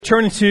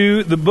Turning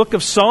to the book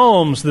of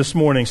Psalms this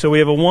morning. So we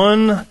have a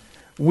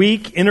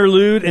 1-week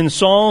interlude in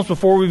Psalms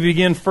before we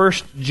begin 1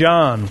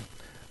 John.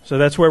 So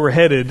that's where we're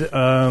headed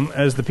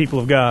as the people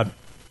of God.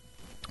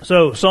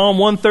 So Psalm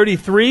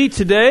 133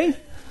 today.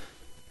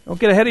 Don't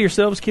get ahead of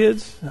yourselves,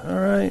 kids.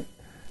 All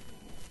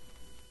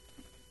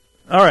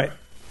right.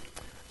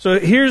 So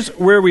here's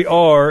where we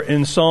are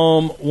in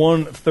Psalm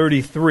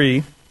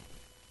 133.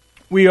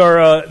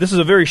 This is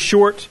a very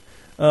short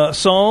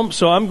psalm,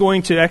 so I'm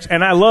going to,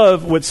 and I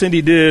love what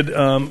Cindy did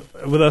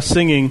with us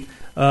singing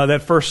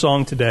that first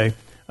song today,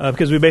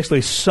 because we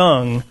basically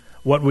sung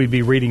what we'd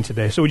be reading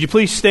today. So would you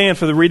please stand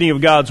for the reading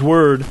of God's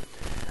Word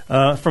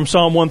from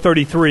Psalm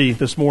 133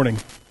 this morning.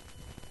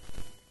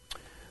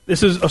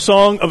 This is a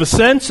song of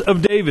ascents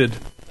of David.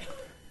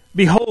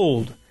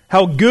 Behold,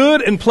 how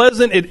good and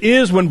pleasant it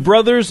is when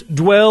brothers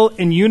dwell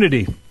in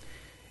unity.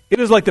 It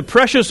is like the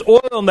precious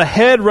oil on the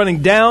head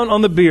running down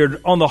on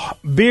the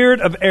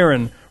beard of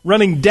Aaron,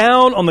 running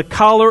down on the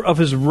collar of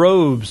his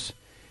robes.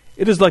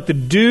 It is like the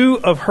dew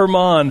of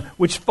Hermon,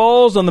 which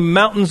falls on the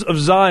mountains of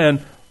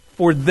Zion,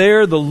 for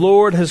there the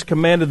Lord has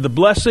commanded the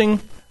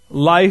blessing,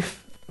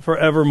 life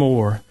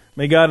forevermore.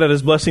 May God add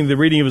his blessing to the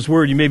reading of his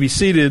word. You may be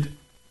seated.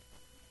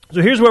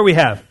 So here's where we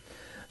have.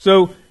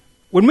 So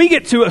when we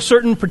get to a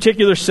certain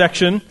particular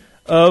section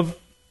of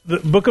the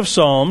book of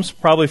Psalms,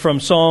 probably from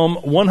Psalm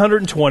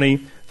 120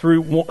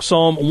 through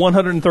Psalm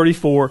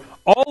 134,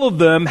 all of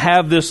them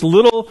have this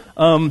little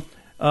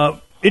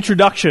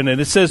introduction, and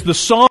it says the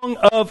Song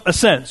of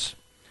Ascents.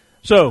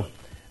 So,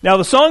 now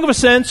the Song of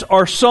Ascents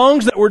are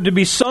songs that were to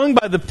be sung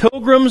by the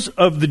pilgrims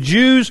of the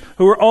Jews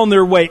who were on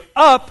their way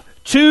up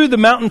to the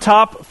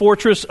mountaintop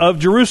fortress of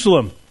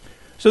Jerusalem.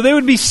 So they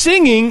would be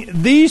singing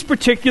these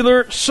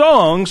particular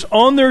songs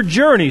on their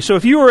journey. So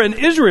if you were an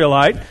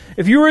Israelite,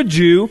 if you were a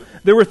Jew,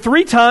 there were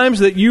 3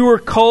 times that you were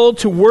called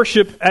to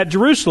worship at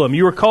Jerusalem.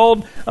 You were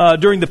called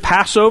during the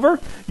Passover.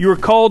 You were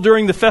called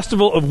during the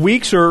Festival of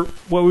Weeks, or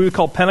what we would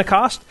call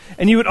Pentecost.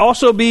 And you would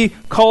also be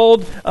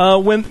called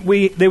when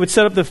they would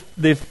set up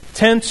the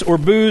tents or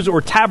booths or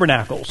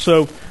tabernacles.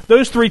 So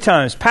those 3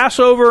 times,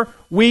 Passover,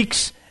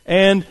 Weeks,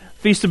 and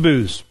Feast of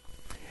Booths.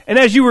 And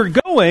as you were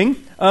going,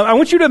 I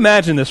want you to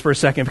imagine this for a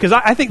second, because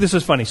I think this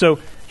is funny. So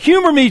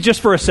humor me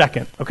just for a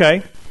second,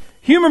 okay?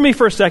 Humor me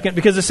for a second,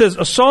 because it says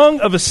a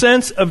song of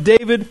ascents of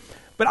David.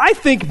 But I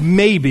think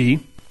maybe,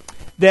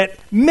 just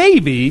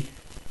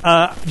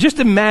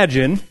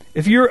imagine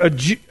if you're a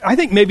Jew, I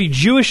think maybe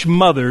Jewish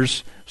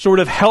mothers sort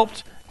of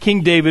helped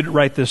King David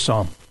write this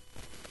psalm.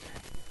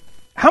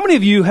 How many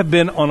of you have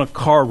been on a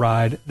car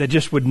ride that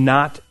just would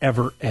not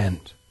ever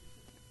end?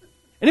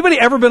 Anybody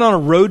ever been on a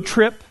road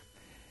trip?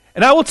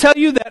 And I will tell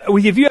you that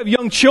if you have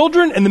young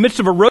children in the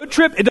midst of a road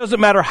trip, it doesn't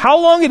matter how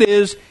long it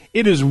is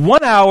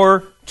 1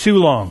 hour too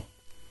long.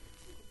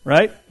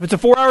 Right? If it's a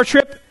 4-hour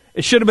trip,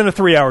 it should have been a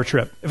 3-hour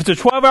trip. If it's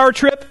a 12-hour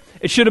trip,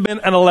 it should have been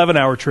an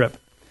 11-hour trip.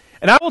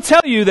 And I will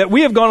tell you that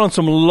we have gone on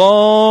some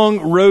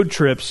long road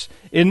trips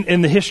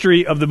in the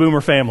history of the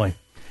Boomer family.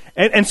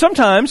 And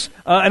sometimes,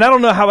 and I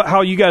don't know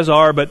how you guys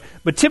are, but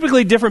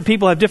typically different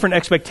people have different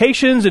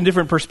expectations and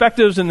different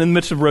perspectives in the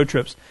midst of road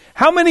trips.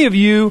 How many of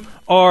you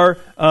are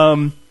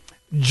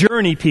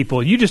journey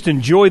people? You just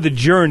enjoy the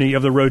journey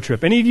of the road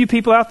trip. Any of you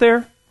people out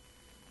there?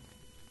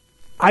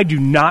 I do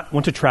not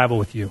want to travel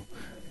with you.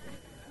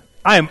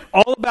 I am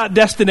all about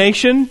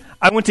destination.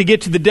 I want to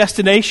get to the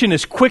destination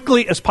as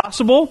quickly as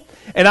possible,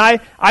 and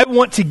I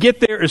want to get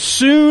there as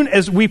soon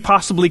as we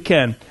possibly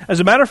can. As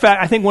a matter of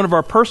fact, I think one of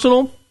our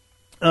personal,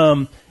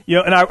 and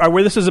I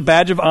wear this as a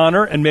badge of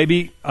honor, and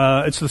maybe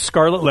it's the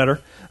scarlet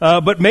letter,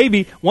 but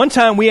maybe one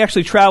time we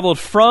actually traveled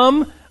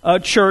from a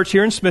church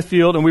here in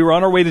Smithfield, and we were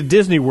on our way to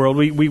Disney World.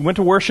 We went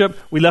to worship.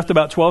 We left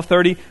about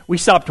 12:30. We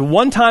stopped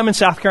one time in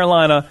South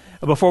Carolina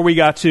before we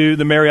got to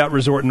the Marriott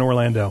Resort in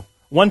Orlando.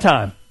 One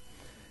time.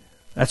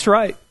 That's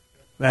right.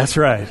 That's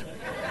right.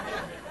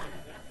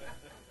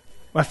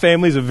 My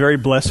family's a very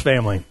blessed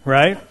family,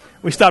 right?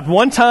 We stopped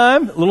one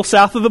time, a little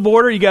south of the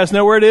border. You guys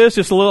know where it is,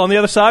 just a little on the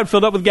other side,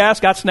 filled up with gas,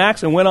 got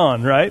snacks, and went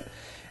on, right?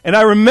 And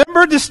I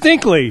remember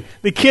distinctly,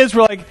 the kids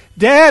were like,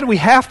 "Dad, we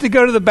have to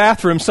go to the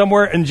bathroom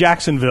somewhere in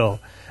Jacksonville."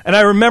 And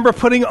I remember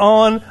putting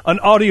on an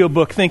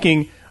audiobook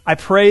thinking, I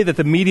pray that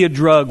the media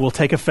drug will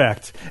take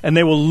effect and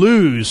they will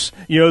lose,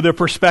 their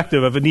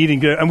perspective of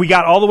needing to. And we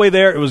got all the way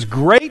there. It was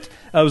great.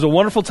 It was a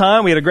wonderful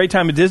time. We had a great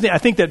time at Disney. I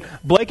think that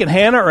Blake and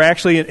Hannah are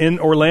actually in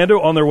Orlando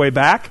on their way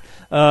back.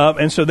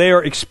 And so they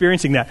are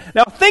experiencing that.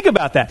 Now think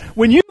about that.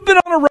 When you've been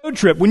on a road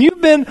trip, when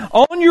you've been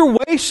on your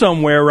way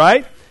somewhere,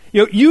 right?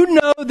 You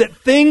know that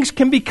things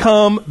can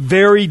become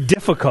very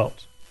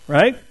difficult,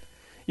 right?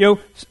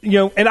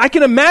 And I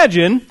can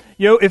imagine,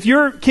 if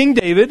you're King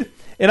David,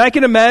 and I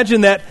can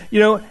imagine that,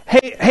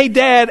 hey,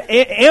 Dad,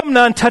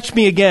 Amnon touched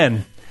me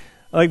again.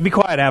 Like, be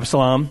quiet,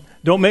 Absalom.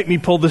 Don't make me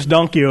pull this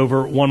donkey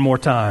over one more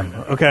time,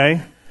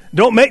 okay?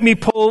 Don't make me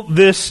pull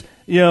this,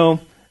 but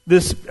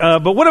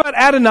what about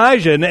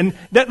Adonijah and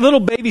that little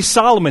baby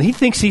Solomon? He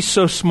thinks he's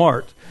so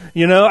smart.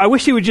 I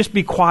wish he would just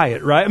be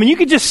quiet, right? I mean, you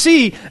could just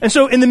see. And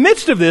so in the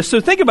midst of this, so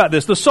think about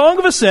this, the Song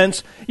of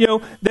Ascents,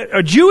 that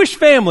a Jewish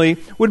family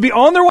would be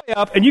on their way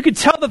up, and you could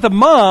tell that the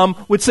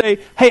mom would say,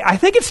 hey, I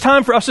think it's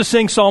time for us to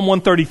sing Psalm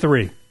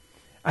 133.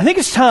 I think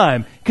it's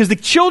time, because the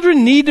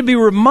children need to be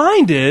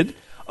reminded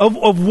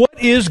of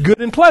what is good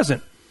and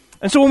pleasant.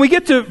 And so when we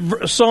get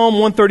to Psalm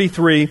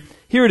 133,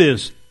 here it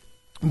is.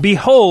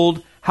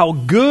 Behold, how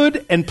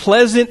good and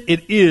pleasant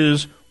it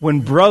is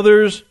when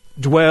brothers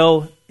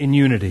dwell in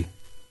unity.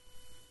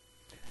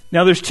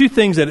 Now, there's two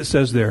things that it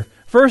says there.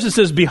 First, it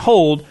says,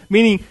 behold,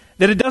 meaning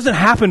that it doesn't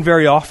happen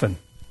very often,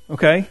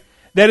 okay?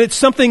 That it's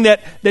something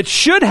that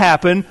should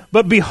happen,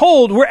 but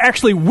behold, we're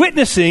actually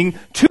witnessing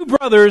two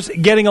brothers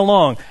getting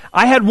along.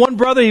 I had one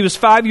brother, he was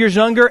 5 years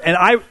younger, and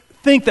I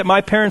think that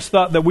my parents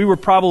thought that we were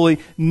probably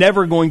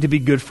never going to be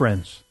good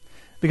friends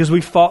because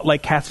we fought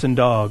like cats and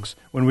dogs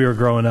when we were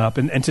growing up.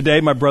 And today,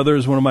 my brother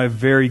is one of my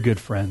very good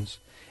friends.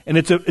 And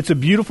it's a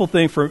beautiful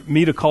thing for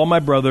me to call my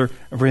brother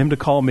and for him to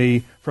call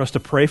me, for us to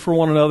pray for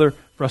one another,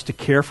 for us to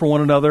care for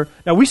one another.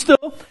 Now, we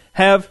still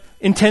have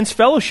intense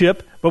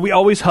fellowship, but we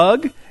always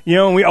hug,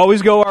 and we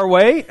always go our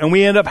way, and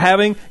we end up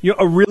having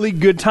a really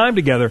good time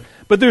together.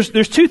 But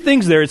there's two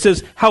things there. It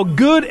says, how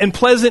good and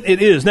pleasant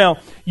it is. Now,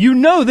 you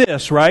know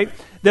this, right?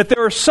 That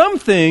there are some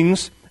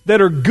things that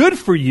are good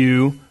for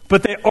you,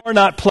 but they are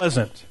not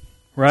pleasant,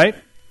 right?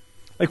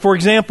 Like, for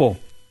example,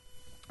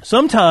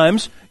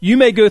 sometimes you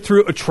may go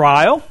through a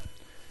trial,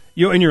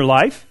 in your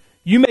life.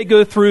 You may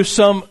go through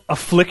some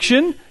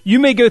affliction. You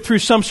may go through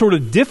some sort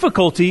of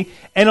difficulty.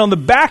 And on the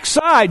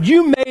backside,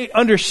 you may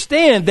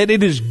understand that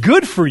it is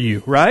good for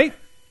you, right?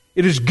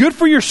 It is good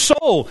for your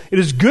soul. It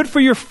is good for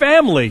your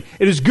family.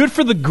 It is good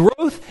for the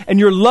growth and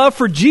your love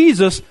for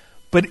Jesus.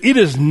 But it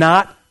is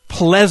not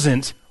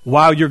pleasant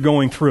while you're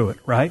going through it,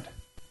 right?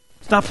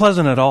 It's not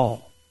pleasant at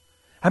all.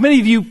 How many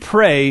of you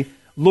pray,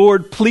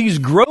 Lord, please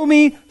grow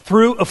me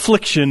through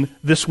affliction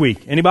this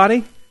week?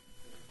 Anybody?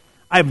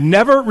 I've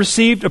never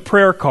received a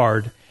prayer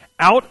card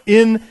out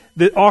in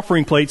the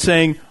offering plate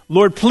saying,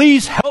 Lord,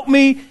 please help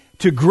me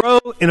to grow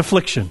in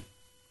affliction.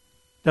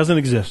 Doesn't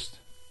exist.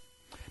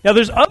 Now,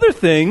 there's other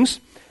things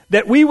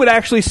that we would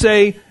actually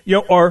say,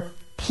 are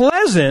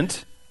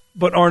pleasant,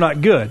 but are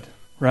not good,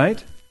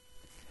 right?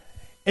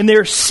 And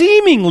they're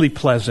seemingly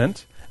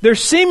pleasant, they're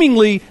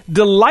seemingly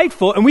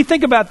delightful, and we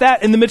think about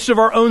that in the midst of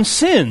our own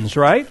sins,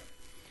 right?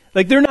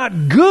 Like, they're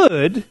not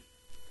good,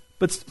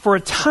 but for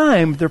a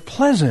time, they're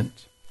pleasant.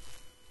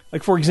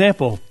 Like, for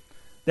example,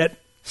 that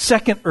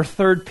second or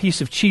third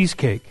piece of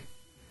cheesecake.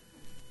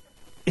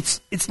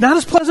 It's not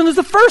as pleasant as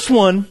the first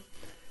one,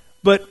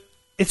 but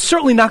it's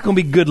certainly not going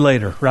to be good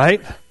later, right?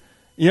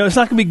 It's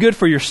not going to be good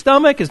for your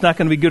stomach. It's not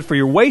going to be good for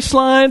your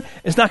waistline.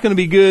 It's not going to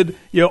be good,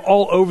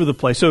 all over the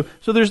place. So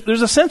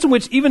there's a sense in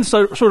which even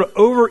sort of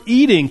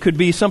overeating could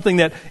be something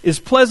that is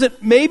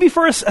pleasant maybe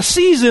for a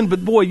season,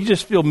 but boy, you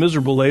just feel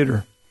miserable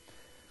later.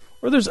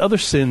 Or there's other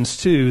sins,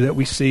 too, that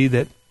we see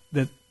that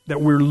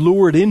we're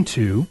lured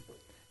into,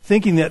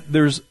 thinking that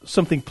there's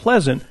something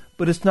pleasant,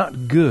 but it's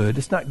not good.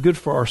 It's not good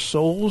for our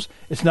souls.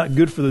 It's not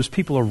good for those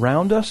people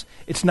around us.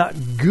 It's not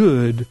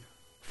good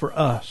for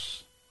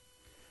us.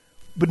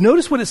 But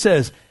notice what it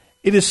says.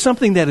 It is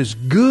something that is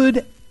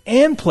good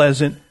and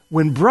pleasant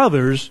when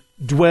brothers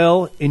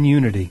dwell in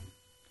unity.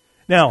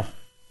 Now,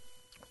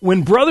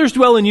 when brothers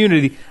dwell in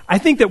unity, I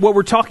think that what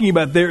we're talking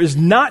about there is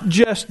not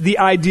just the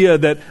idea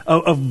that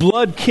of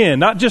blood kin,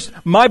 not just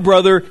my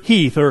brother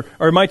Heath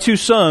or my two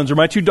sons or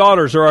my two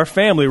daughters or our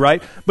family,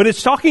 right? But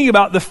it's talking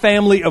about the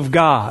family of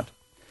God.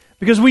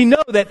 Because we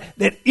know that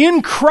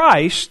in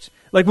Christ,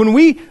 like when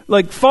we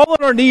fall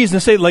on our knees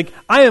and say,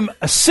 I am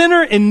a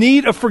sinner in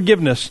need of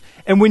forgiveness,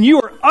 and when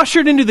you are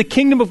ushered into the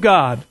kingdom of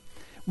God,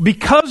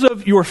 because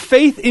of your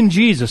faith in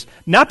Jesus,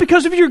 not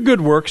because of your good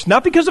works,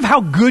 not because of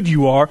how good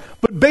you are,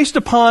 but based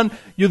upon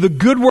the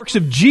good works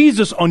of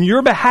Jesus on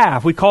your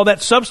behalf. We call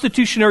that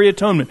substitutionary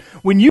atonement.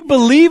 When you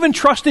believe and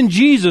trust in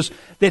Jesus,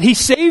 that He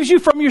saves you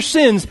from your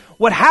sins,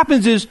 what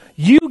happens is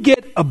you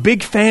get a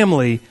big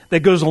family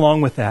that goes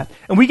along with that.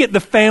 And we get the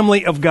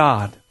family of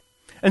God.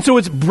 And so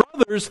it's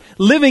brothers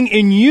living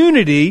in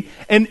unity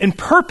and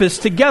purpose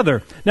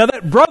together. Now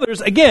that brothers,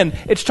 again,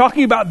 it's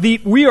talking about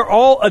we are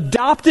all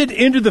adopted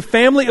into the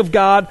family of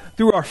God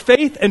through our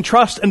faith and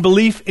trust and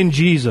belief in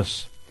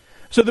Jesus.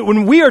 So that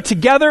when we are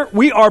together,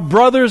 we are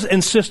brothers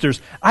and sisters.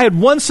 I had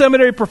one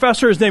seminary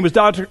professor, his name was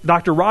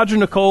Dr. Roger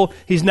Nicole.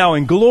 He's now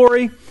in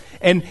glory.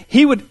 And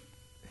he would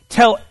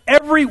tell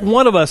every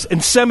one of us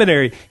in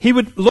seminary, he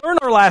would learn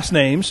our last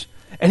names,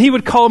 and he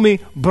would call me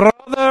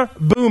Brother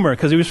Boomer,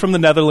 because he was from the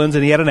Netherlands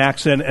and he had an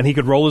accent and he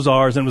could roll his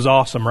R's and it was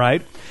awesome,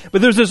 right?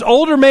 But there's this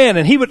older man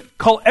and he would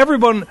call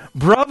everyone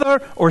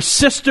brother or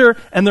sister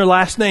and their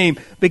last name,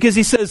 because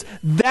he says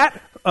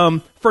that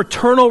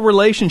fraternal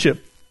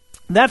relationship,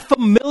 that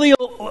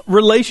familial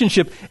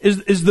relationship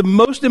is the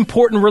most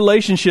important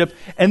relationship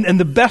and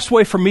the best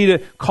way for me to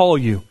call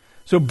you.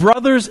 So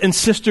brothers and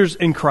sisters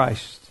in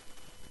Christ.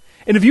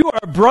 And if you are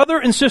a brother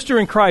and sister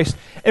in Christ,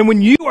 and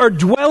when you are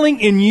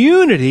dwelling in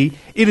unity,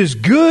 it is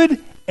good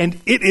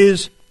and it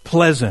is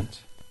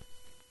pleasant.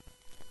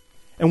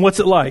 And what's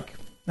it like?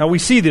 Now we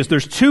see this.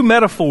 There's two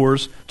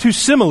metaphors, two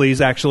similes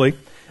actually,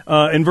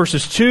 in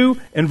verses 2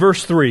 and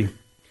verse 3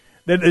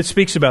 that it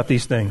speaks about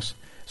these things.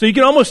 So you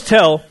can almost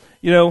tell,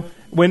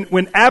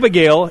 when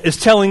Abigail is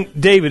telling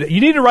David,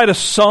 you need to write a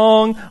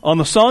song on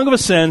the Song of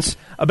Ascents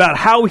about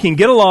how we can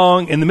get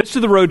along in the midst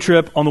of the road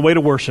trip on the way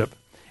to worship.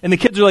 And the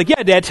kids are like,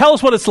 yeah, Dad, tell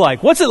us what it's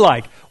like. What's it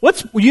like?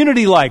 What's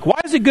unity like? Why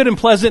is it good and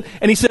pleasant?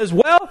 And he says,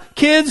 well,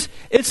 kids,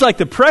 it's like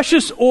the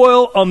precious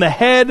oil on the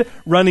head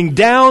running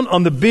down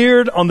on the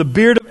beard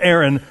of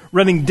Aaron,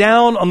 running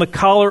down on the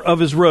collar of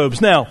his robes.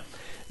 Now,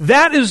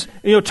 that is,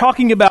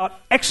 talking about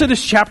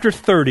Exodus chapter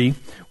 30,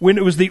 when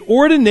it was the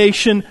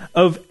ordination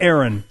of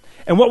Aaron.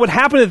 And what would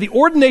happen at the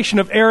ordination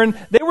of Aaron,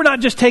 they were not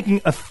just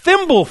taking a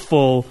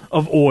thimbleful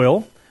of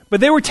oil, but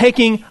they were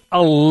taking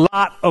a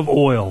lot of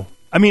oil.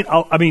 I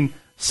mean,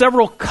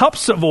 several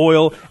cups of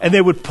oil, and they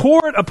would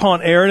pour it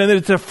upon Aaron, and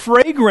it's a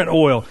fragrant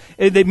oil.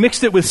 They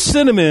mixed it with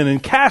cinnamon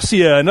and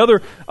cassia and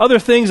other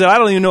things that I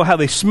don't even know how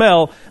they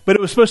smell, but it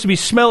was supposed to be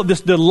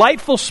this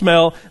delightful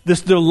smell,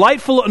 this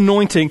delightful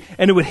anointing,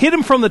 and it would hit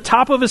him from the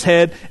top of his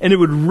head, and it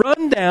would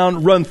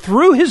run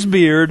through his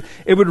beard,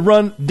 it would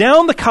run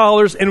down the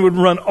collars, and it would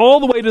run all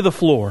the way to the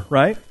floor,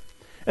 right?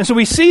 And so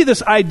we see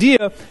this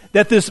idea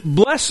that this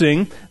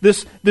blessing,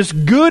 this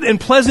good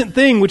and pleasant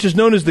thing, which is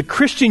known as the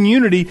Christian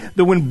unity,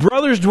 that when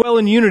brothers dwell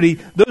in unity,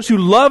 those who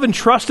love and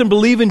trust and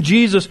believe in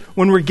Jesus,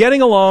 when we're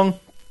getting along,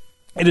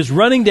 it is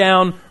running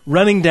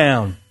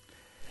down.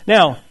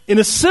 Now, in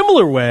a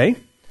similar way,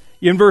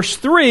 in verse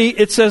 3,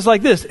 it says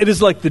like this, it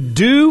is like the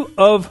dew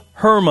of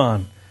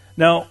Hermon.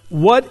 Now,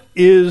 what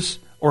is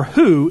or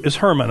who is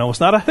Hermon? Now, it's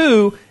not a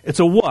who, it's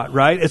a what,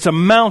 right? It's a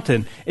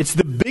mountain. It's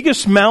the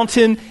biggest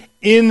mountain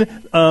in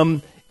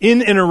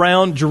and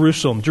around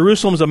Jerusalem.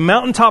 Jerusalem is a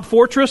mountaintop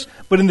fortress,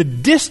 but in the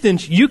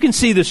distance you can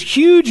see this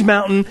huge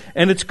mountain,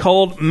 and it's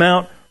called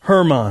Mount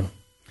Hermon.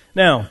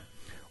 Now,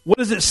 what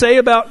does it say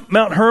about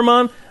Mount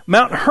Hermon?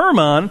 Mount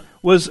Hermon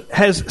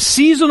has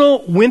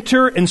seasonal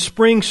winter and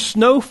spring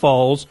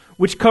snowfalls,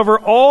 which cover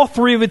all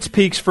three of its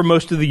peaks for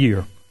most of the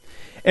year.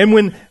 And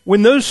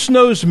when those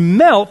snows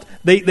melt,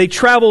 they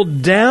travel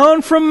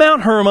down from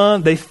Mount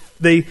Hermon.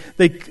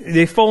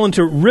 They fall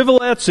into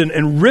rivulets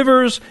and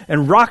rivers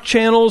and rock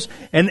channels,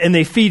 and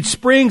they feed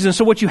springs. And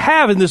so what you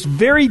have in this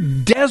very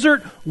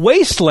desert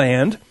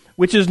wasteland,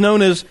 which is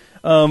known as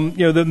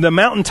the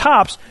mountain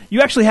tops,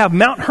 you actually have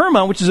Mount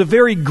Hermon, which is a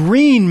very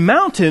green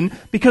mountain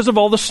because of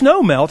all the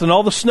snow melt and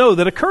all the snow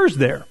that occurs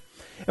there.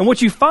 And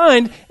what you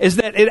find is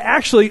that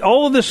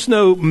all of this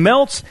snow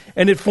melts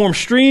and it forms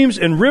streams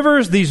and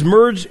rivers. These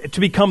merge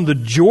to become the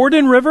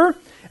Jordan River,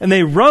 and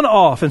they run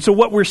off. And so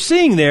what we're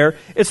seeing there,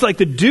 it's like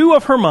the dew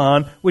of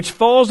Hermon, which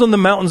falls on the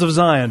mountains of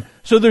Zion.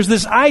 So there's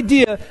this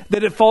idea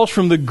that it falls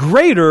from the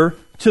greater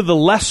to the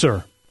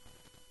lesser,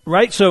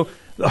 right? So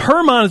the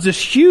Hermon is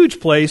this huge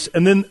place,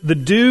 and then the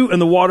dew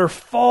and the water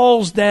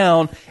falls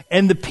down,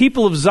 and the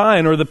people of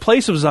Zion, or the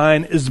place of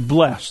Zion, is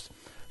blessed.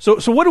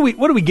 So what do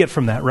we get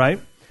from that, right?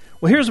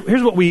 Well, here's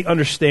what we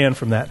understand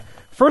from that.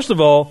 First of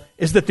all,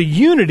 is that the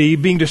unity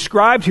being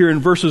described here in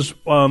verse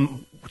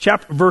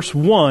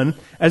 1,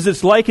 as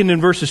it's likened in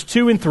verses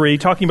 2 and 3,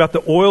 talking about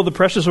the oil, the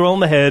precious oil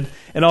on the head,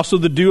 and also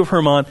the dew of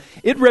Hermon,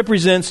 it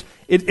represents,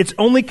 it's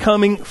only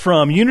coming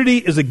from, unity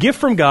is a gift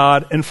from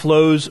God and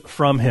flows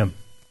from Him.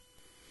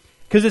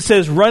 Because it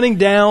says running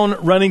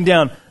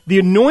down. The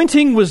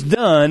anointing was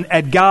done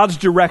at God's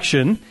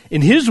direction,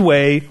 in His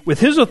way, with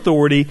His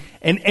authority,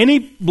 and any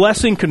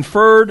blessing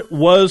conferred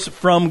was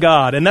from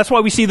God. And that's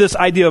why we see this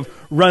idea of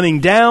running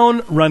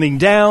down.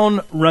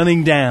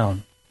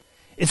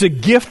 It's a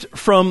gift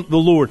from the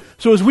Lord.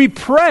 So as we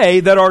pray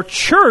that our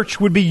church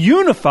would be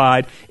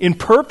unified in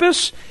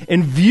purpose,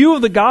 in view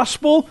of the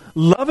gospel,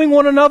 loving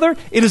one another,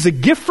 it is a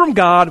gift from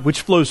God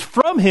which flows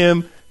from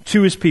Him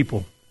to His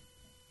people.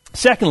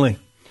 Secondly,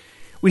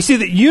 we see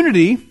that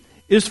unity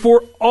is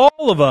for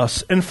all of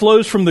us and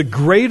flows from the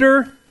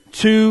greater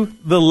to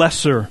the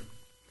lesser.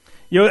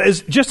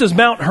 Just as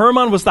Mount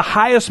Hermon was the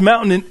highest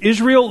mountain in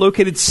Israel,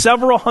 located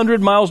several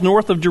hundred miles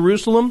north of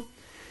Jerusalem,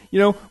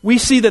 we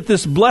see that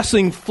this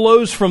blessing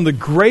flows from the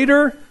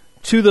greater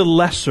to the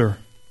lesser.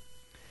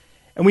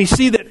 And we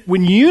see that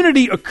when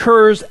unity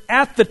occurs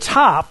at the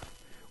top,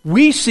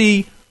 we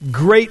see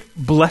great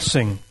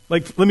blessing.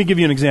 Let me give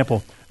you an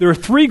example. There are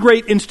three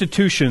great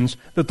institutions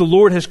that the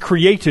Lord has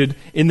created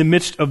in the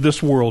midst of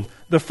this world.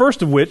 The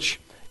first of which,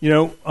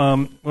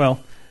 I'll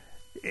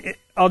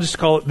just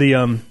call it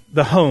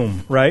the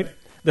home, right?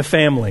 The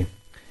family.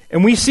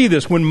 And we see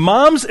this when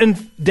moms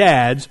and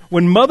dads,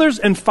 when mothers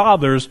and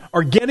fathers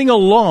are getting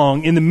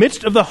along in the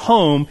midst of the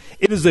home,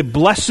 it is a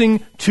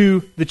blessing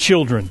to the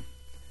children.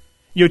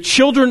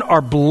 Children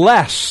are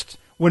blessed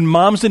when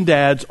moms and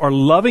dads are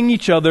loving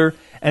each other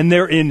and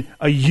they're in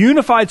a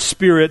unified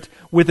spirit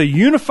with a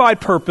unified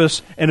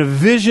purpose and a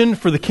vision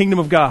for the kingdom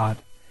of God.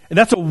 And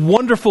that's a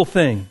wonderful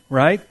thing,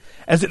 right?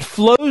 As it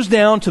flows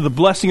down to the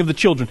blessing of the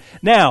children.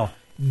 Now,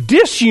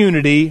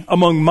 disunity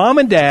among mom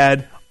and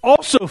dad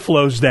also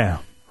flows down,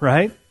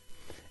 right?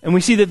 And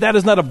we see that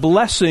is not a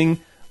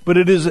blessing, but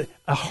it is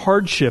a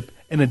hardship.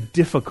 and a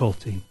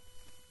difficulty.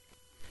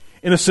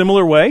 In a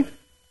similar way,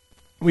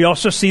 we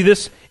also see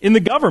this in the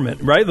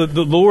government, right? The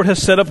Lord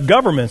has set up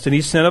governments, and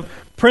He's set up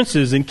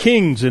princes and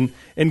kings and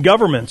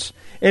governments.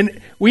 And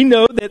we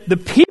know that the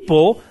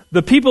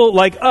people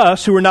like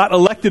us who are not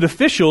elected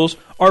officials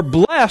are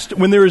blessed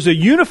when there is a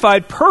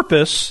unified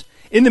purpose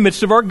in the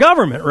midst of our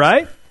government,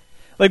 right?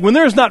 Like when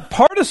there is not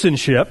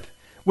partisanship,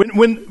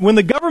 when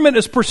the government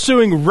is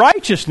pursuing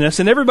righteousness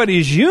and everybody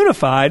is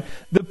unified,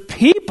 the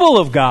people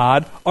of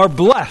God are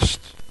blessed.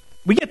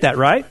 We get that,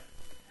 right?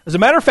 As a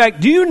matter of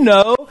fact, do you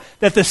know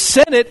that the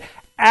Senate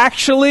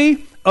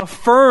actually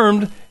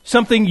affirmed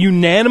something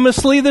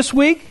unanimously this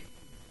week?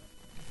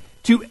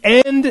 To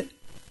end,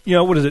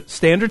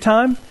 standard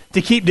time?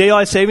 To keep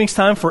daylight savings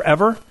time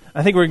forever?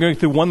 I think we're going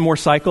through one more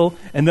cycle,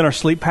 and then our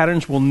sleep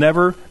patterns will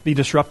never be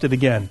disrupted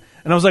again.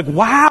 And I was like,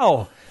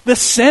 wow, the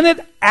Senate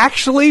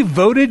actually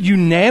voted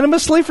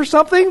unanimously for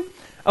something?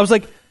 I was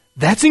like,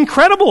 that's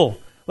incredible.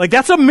 Like,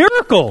 that's a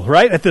miracle,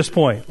 right, at this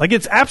point. Like,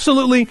 it's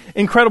absolutely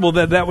incredible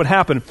that would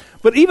happen.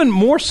 But even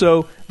more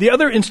so, the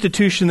other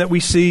institution that we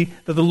see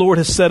that the Lord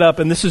has set up,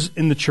 and this is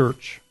in the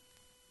church,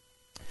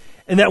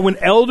 and that when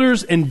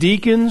elders and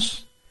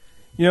deacons,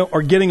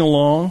 are getting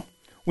along,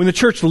 when the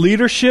church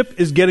leadership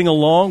is getting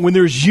along, when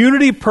there's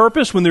unity of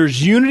purpose, when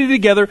there's unity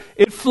together,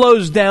 it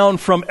flows down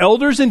from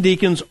elders and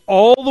deacons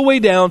all the way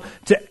down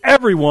to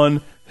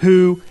everyone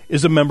who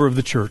is a member of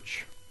the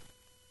church.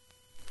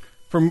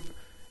 From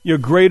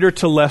greater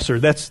to lesser.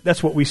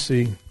 That's what we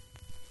see.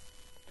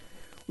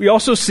 We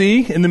also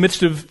see in the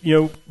midst of,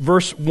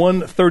 verse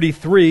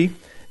 133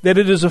 that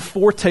it is a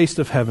foretaste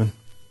of heaven.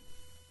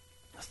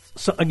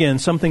 So, again,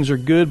 some things are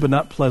good but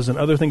not pleasant.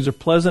 Other things are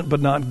pleasant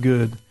but not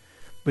good.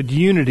 But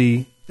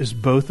unity is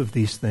both of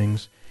these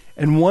things.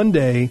 And one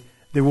day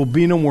there will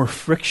be no more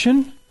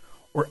friction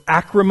or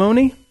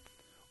acrimony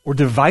or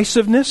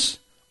divisiveness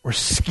or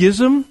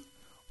schism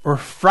or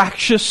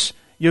fractious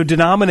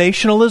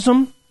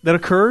denominationalism that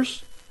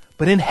occurs.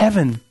 But in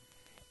heaven,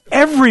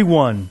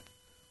 everyone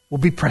will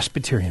be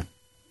Presbyterian.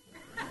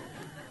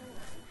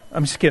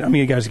 I'm just kidding.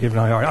 You guys are giving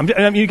me a hard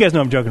time. You guys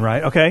know I'm joking,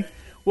 right? Okay?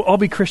 We'll all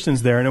be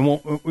Christians there, and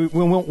we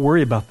won't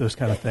worry about those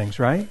kind of things,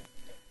 right?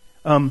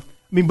 But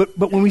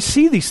when we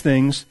see these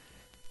things,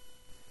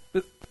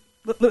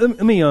 let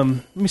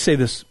me say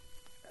this.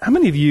 How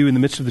many of you in the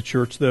midst of the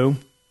church, though,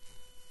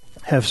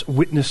 have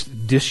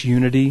witnessed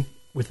disunity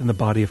within the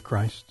body of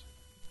Christ?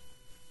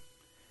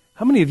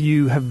 How many of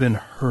you have been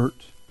hurt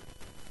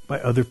by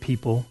other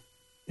people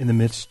in the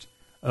midst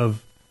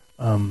of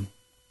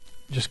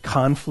just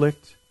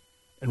conflict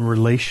and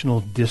relational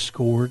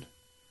discord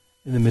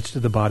in the midst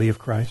of the body of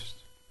Christ?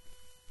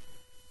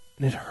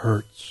 And it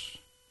hurts.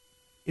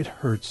 It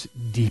hurts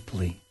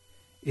deeply.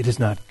 It is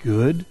not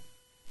good,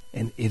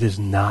 and it is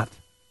not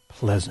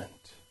pleasant.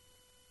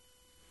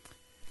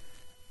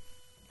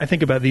 I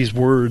think about these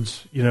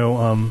words,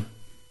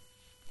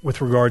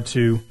 with regard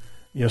to,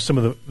 some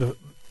of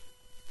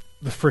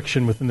the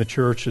friction within the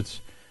church.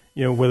 It's,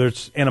 whether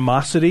it's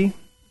animosity,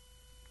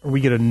 or we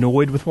get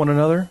annoyed with one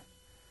another,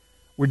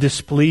 we're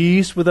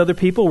displeased with other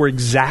people, we're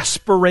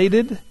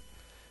exasperated,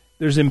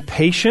 there's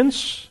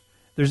impatience,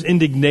 there's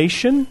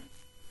indignation,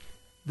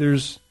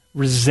 there's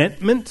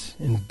resentment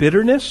and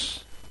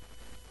bitterness.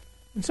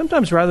 And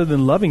sometimes rather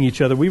than loving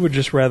each other, we would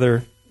just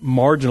rather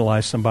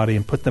marginalize somebody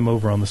and put them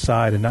over on the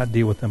side and not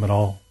deal with them at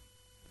all.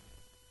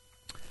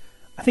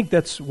 I think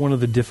that's one of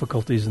the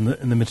difficulties in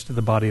the midst of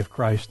the body of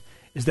Christ,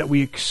 is that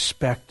we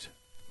expect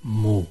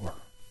more,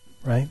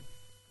 right?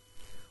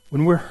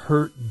 When we're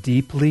hurt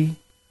deeply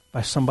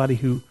by somebody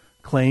who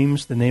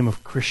claims the name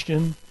of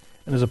Christian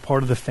and is a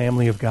part of the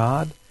family of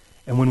God,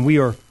 and when we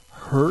are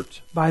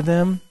hurt by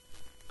them,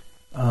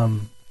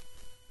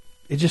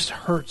 it just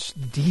hurts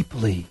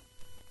deeply.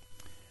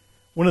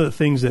 One of the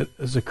things that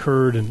has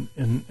occurred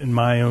in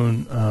my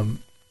own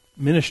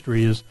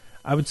ministry is,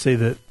 I would say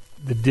that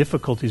the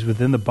difficulties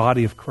within the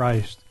body of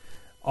Christ,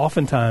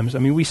 oftentimes,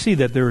 we see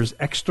that there is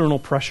external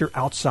pressure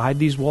outside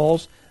these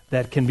walls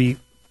that can be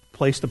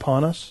placed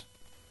upon us.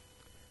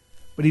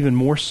 But even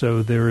more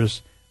so,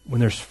 when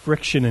there's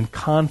friction and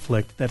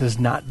conflict that is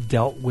not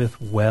dealt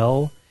with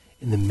well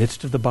in the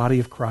midst of the body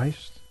of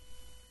Christ,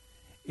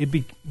 it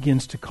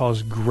begins to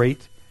cause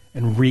great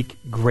and wreak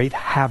great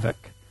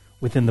havoc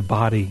within the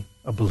body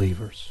of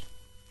believers.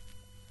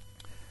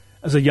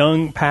 As a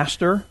young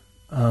pastor,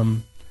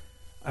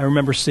 I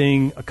remember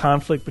seeing a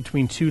conflict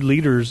between two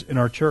leaders in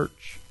our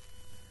church.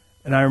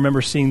 And I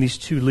remember seeing these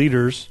two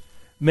leaders,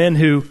 men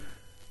who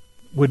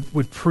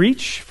would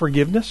preach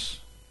forgiveness,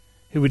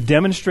 who would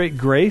demonstrate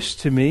grace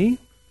to me.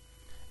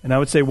 And I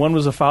would say one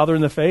was a father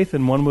in the faith,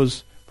 and one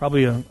was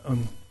probably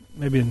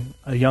maybe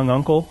a young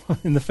uncle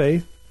in the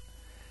faith.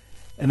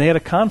 And they had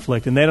a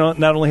conflict, and they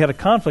not only had a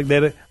conflict,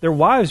 their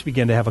wives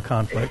began to have a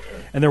conflict.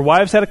 And their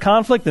wives had a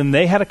conflict, and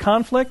they had a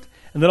conflict.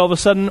 And then all of a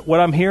sudden, what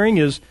I'm hearing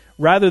is,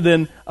 rather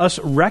than us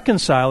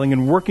reconciling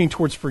and working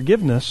towards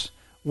forgiveness,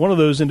 one of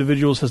those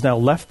individuals has now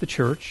left the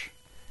church,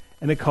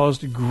 and it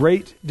caused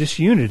great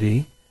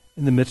disunity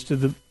in the midst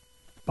of the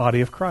body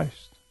of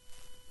Christ.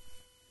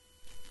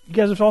 You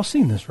guys have all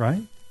seen this,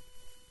 right?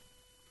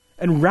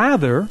 And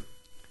rather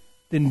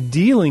than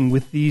dealing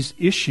with these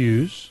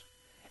issues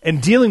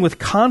and dealing with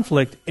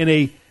conflict in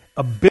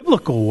a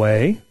biblical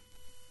way,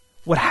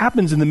 what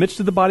happens in the midst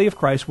of the body of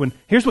Christ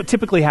here's what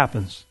typically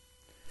happens.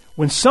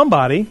 When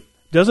somebody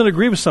doesn't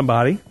agree with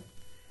somebody,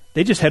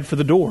 they just head for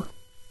the door.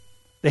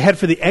 They head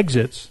for the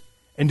exits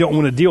and don't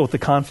want to deal with the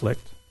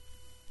conflict.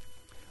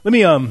 Let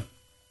me,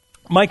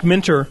 Mike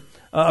Minter,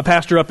 a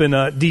pastor up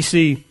in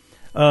D.C.,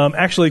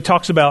 actually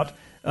talks about,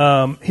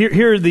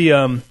 here are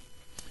the,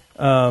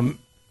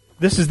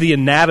 this is the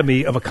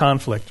anatomy of a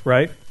conflict,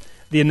 right?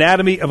 The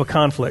anatomy of a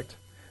conflict.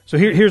 So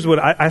here's what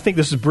I think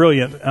this is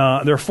brilliant.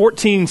 There are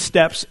 14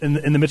 steps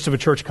in the midst of a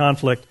church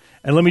conflict,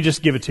 and let me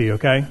just give it to you,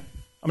 okay?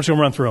 I'm just going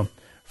to run through them.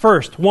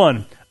 First,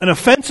 1, an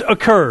offense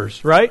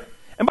occurs, right?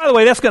 And by the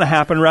way, that's going to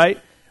happen, right?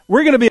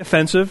 We're going to be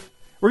offensive.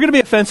 We're going to be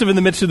offensive in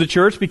the midst of the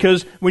church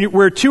because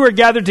where two are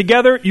gathered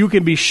together, you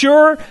can be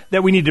sure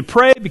that we need to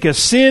pray because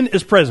sin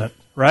is present,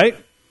 right?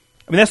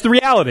 I mean, that's the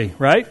reality,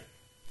 right?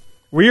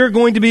 We are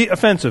going to be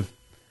offensive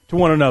to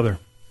one another.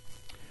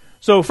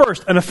 So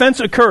first, an offense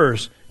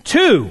occurs.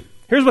 2,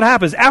 here's what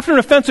happens. After an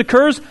offense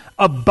occurs,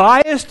 a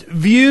biased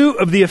view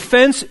of the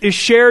offense is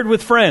shared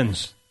with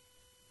friends.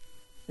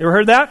 You ever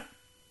heard that?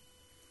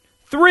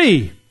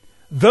 3,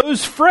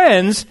 those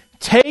friends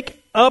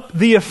take up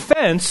the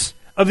offense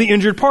of the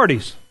injured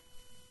parties.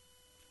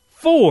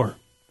 4,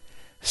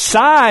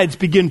 sides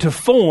begin to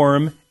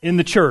form in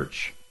the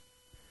church.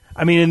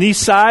 I mean, and these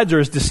sides are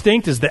as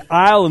distinct as the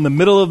aisle in the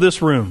middle of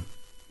this room.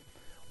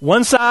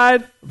 One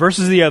side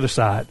versus the other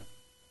side.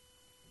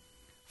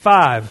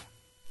 5,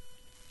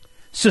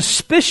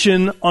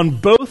 suspicion on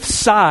both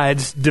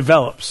sides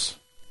develops.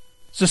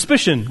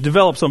 Suspicion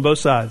develops on both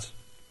sides.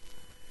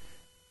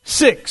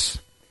 6,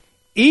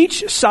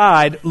 each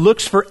side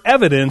looks for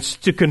evidence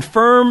to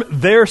confirm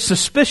their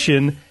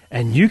suspicion,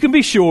 and you can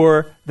be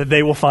sure that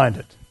they will find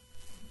it.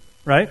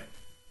 Right?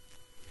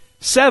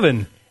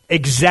 7,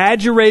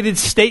 exaggerated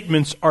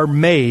statements are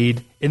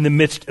made in the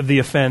midst of the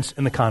offense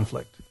and the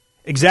conflict.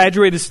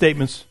 Exaggerated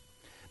statements.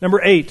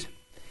 Number 8,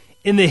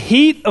 in the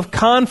heat of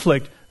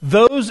conflict,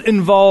 those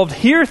involved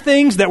hear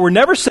things that were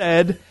never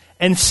said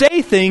and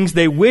say things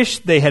they wish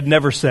they had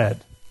never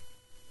said.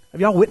 Have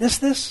y'all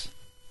witnessed this?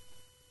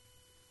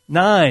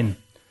 9,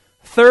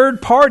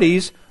 third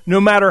parties, no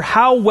matter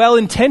how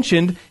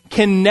well-intentioned,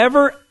 can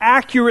never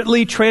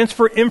accurately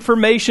transfer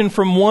information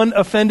from one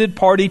offended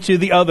party to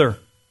the other.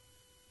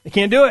 They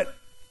can't do it.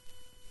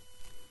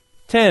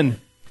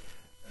 10,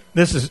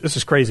 this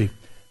is crazy.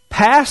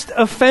 Past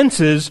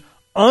offenses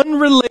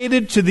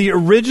unrelated to the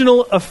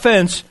original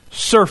offense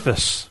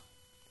surface.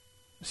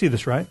 See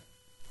this, right?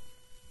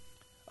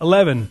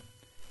 11,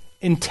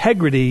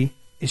 integrity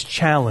is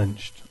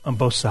challenged on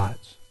both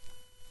sides.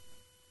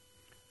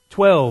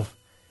 12,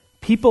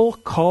 people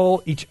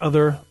call each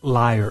other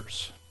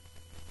liars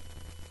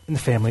in the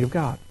family of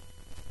God.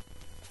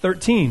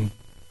 13,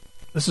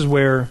 this is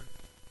where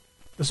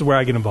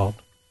I get involved.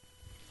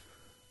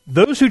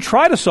 Those who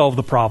try to solve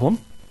the problem,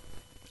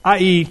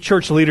 i.e.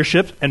 church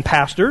leadership and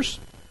pastors,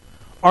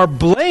 are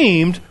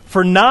blamed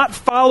for not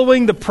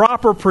following the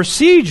proper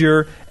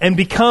procedure and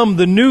become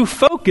the new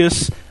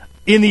focus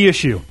in the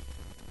issue.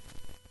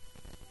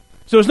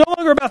 So it's no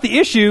longer about the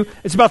issue,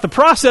 it's about the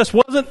process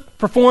wasn't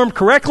performed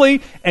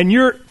correctly, and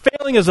you're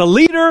failing as a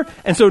leader,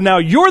 and so now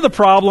you're the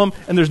problem,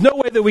 and there's no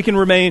way that we can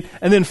remain.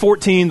 And then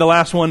 14, the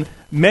last one,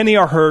 many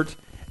are hurt,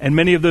 and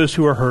many of those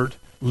who are hurt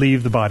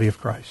leave the body of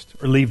Christ,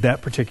 or leave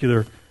that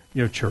particular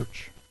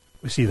church.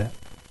 We see that.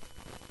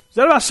 Is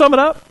that about sum it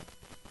up?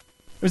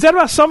 Is that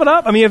about sum it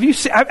up? I mean, have you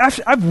seen,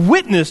 I've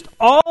witnessed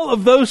all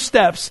of those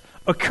steps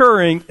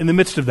occurring in the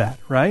midst of that,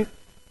 right?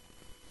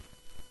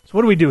 So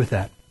what do we do with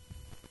that?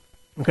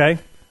 Okay?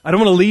 I don't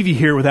want to leave you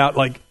here without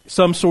like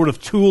some sort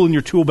of tool in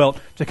your tool belt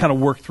to kind of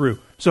work through.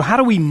 So how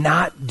do we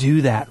not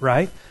do that,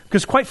 right?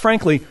 Because quite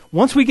frankly,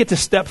 once we get to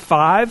step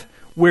 5,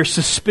 where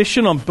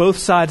suspicion on both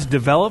sides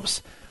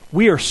develops,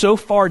 we are so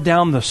far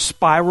down the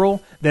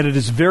spiral that it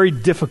is very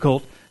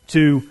difficult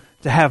to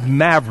have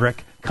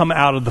Maverick come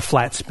out of the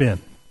flat spin.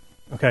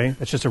 Okay?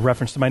 That's just a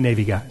reference to my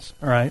Navy guys,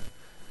 all right?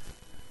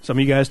 Some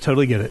of you guys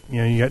totally get it.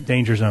 You got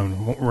danger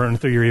zone running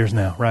through your ears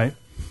now, right?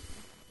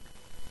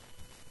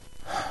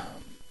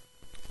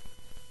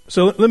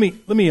 So let me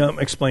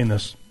explain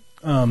this.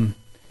 In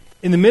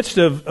the midst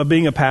of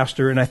being a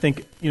pastor, and I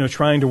think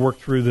trying to work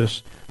through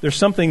this, there's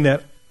something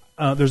that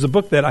there's a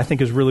book that I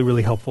think is really,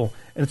 really helpful,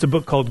 and it's a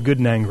book called Good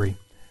and Angry.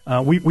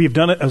 We've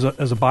done it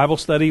as a Bible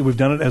study. We've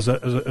done it as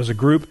a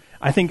group.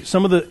 I think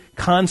some of the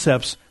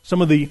concepts,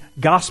 some of the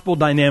gospel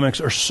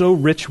dynamics are so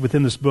rich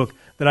within this book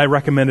that I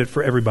recommend it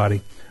for everybody.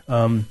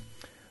 So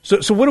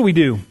what do we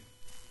do?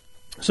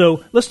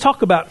 So let's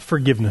talk about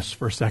forgiveness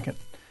for a second.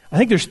 I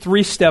think there's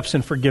 3 steps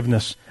in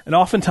forgiveness, and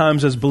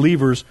oftentimes as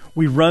believers,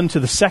 we run to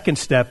the second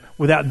step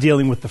without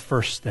dealing with the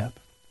first step.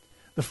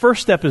 The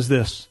first step is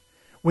this.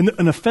 When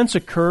an offense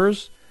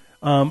occurs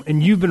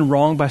and you've been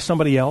wronged by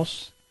somebody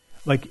else,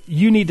 like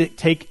you need to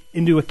take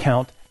into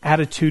account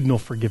attitudinal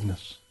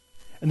forgiveness.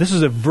 And this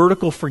is a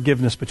vertical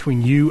forgiveness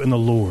between you and the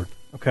Lord,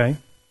 okay?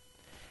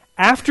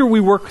 After we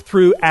work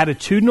through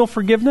attitudinal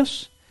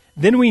forgiveness,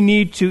 then we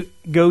need to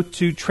go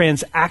to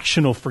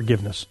transactional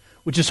forgiveness,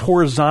 which is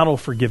horizontal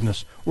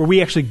forgiveness, where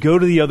we actually go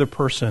to the other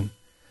person.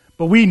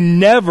 But we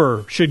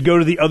never should go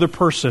to the other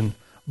person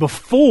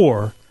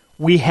before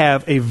we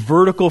have a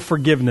vertical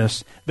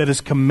forgiveness that is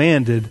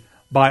commanded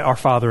by our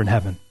Father in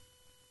heaven.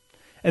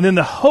 And then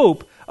the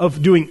hope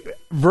of doing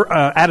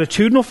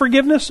attitudinal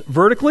forgiveness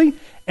vertically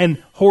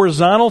and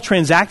horizontal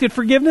transacted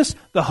forgiveness,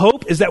 the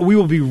hope is that we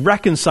will be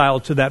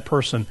reconciled to that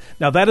person.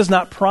 Now, that is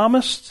not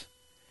promised,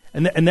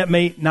 and that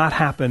may not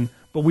happen,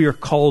 but we are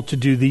called to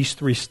do these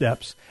 3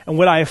 steps. And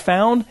what I have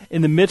found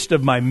in the midst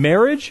of my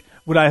marriage,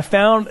 what I have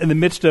found in the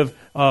midst of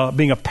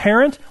being a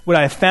parent, what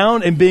I have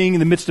found in being in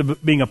the midst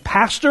of being a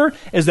pastor,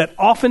 is that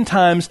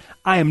oftentimes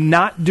I am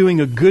not doing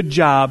a good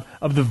job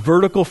of the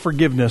vertical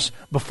forgiveness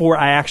before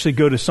I actually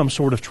go to some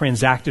sort of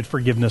transacted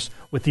forgiveness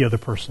with the other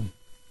person.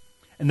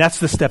 And that's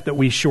the step that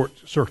we short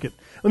circuit.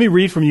 Let me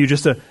read from you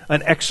just an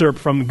excerpt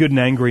from Good and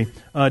Angry,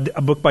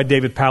 a book by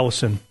David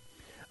Powlison.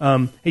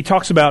 He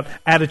talks about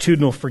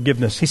attitudinal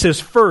forgiveness. He says,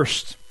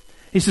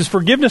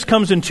 forgiveness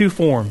comes in 2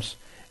 forms.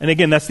 And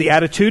again, that's the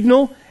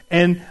attitudinal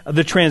and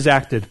the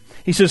transacted.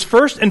 He says,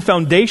 first and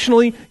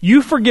foundationally,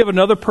 you forgive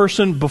another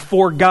person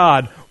before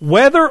God,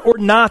 whether or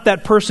not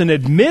that person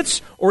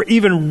admits or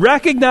even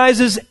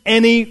recognizes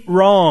any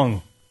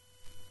wrong.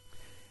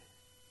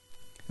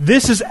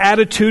 This is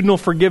attitudinal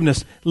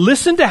forgiveness.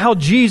 Listen to how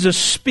Jesus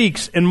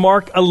speaks in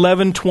Mark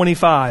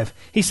 11:25.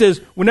 He says,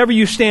 whenever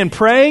you stand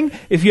praying,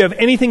 if you have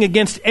anything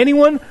against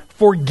anyone,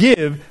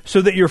 forgive,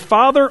 so that your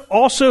Father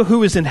also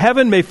who is in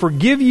heaven may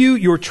forgive you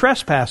your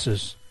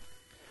trespasses.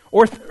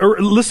 Or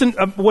listen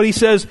to what he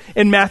says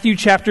in Matthew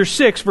chapter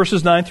 6,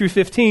 verses 9 through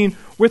 15,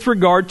 with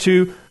regard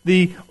to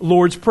the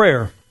Lord's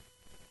Prayer.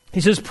 He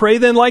says, pray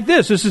then like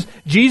this. This is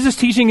Jesus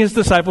teaching his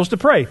disciples to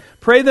pray.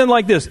 Pray then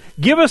like this.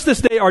 Give us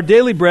this day our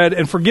daily bread,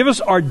 and forgive us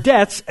our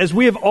debts, as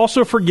we have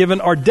also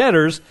forgiven our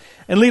debtors.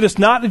 And lead us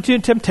not into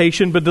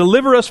temptation, but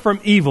deliver us from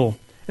evil.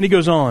 And he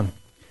goes on.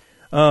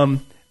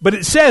 But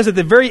it says at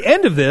the very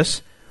end of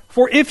this,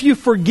 for if you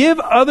forgive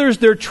others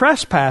their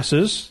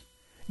trespasses,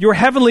 your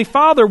heavenly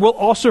Father will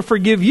also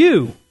forgive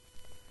you.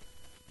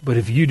 But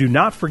if you do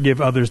not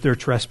forgive others their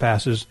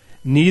trespasses,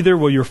 neither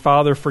will your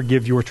Father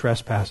forgive your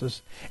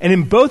trespasses. And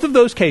in both of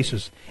those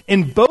cases,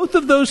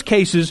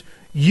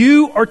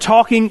 you are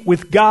talking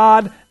with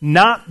God,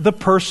 not the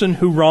person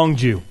who wronged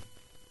you.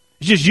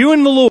 It's just you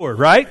and the Lord,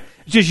 right?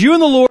 It's just you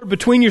and the Lord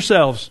between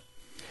yourselves.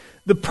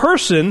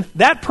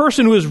 That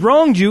person who has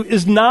wronged you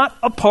is not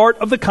a part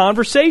of the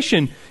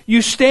conversation.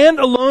 You stand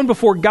alone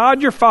before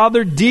God your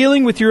Father,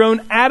 dealing with your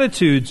own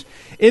attitudes.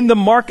 In the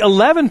Mark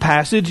 11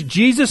 passage,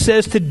 Jesus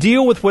says to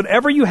deal with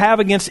whatever you have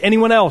against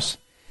anyone else.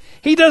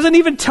 He doesn't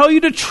even tell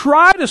you to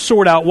try to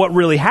sort out what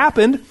really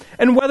happened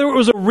and whether it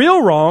was a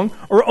real wrong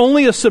or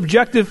only a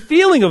subjective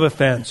feeling of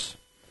offense.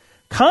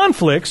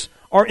 Conflicts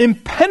are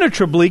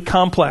impenetrably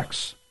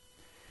complex.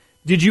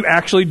 Did you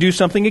actually do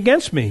something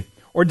against me?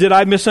 Or did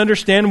I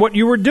misunderstand what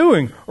you were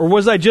doing? Or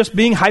was I just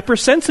being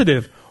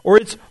hypersensitive? Or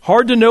it's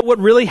hard to know what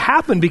really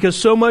happened because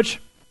so much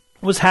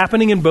was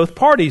happening in both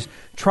parties.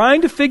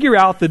 Trying to figure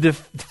out the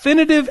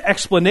definitive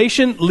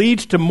explanation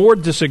leads to more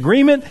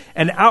disagreement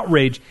and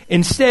outrage.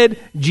 Instead,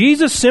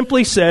 Jesus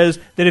simply says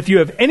that if you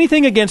have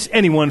anything against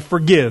anyone,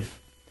 forgive.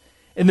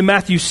 In the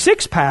Matthew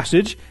 6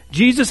 passage,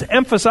 Jesus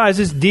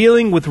emphasizes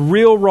dealing with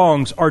real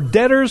wrongs. Our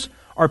debtors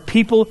are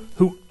people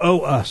who owe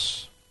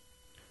us.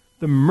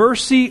 The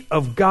mercy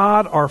of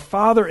God, our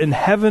Father in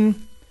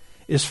heaven,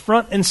 is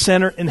front and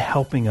center in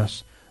helping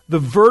us. The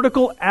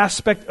vertical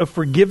aspect of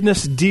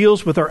forgiveness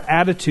deals with our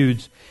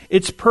attitudes.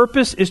 Its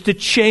purpose is to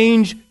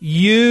change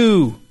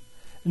you,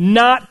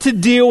 not to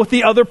deal with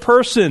the other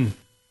person.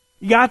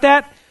 You got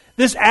that?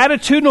 This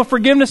attitudinal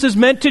forgiveness is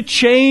meant to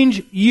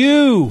change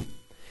you.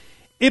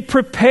 It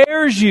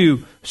prepares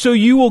you so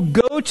you will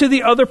go to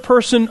the other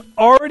person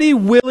already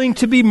willing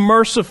to be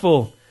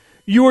merciful.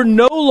 You are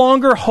no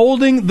longer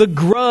holding the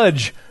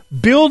grudge,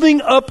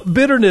 building up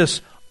bitterness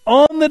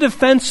on the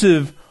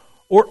defensive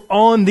or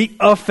on the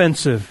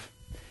offensive.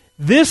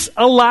 This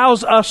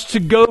allows us to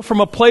go from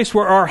a place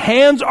where our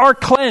hands are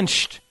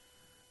clenched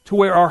to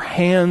where our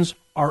hands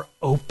are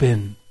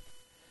open.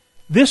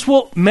 This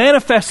will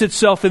manifest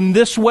itself in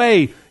this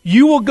way.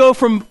 You will go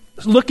from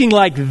looking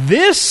like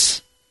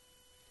this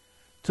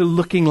to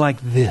looking like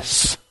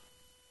this.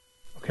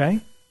 Okay?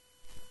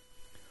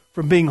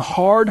 From being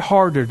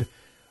hard-hearted,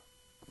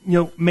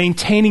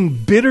 maintaining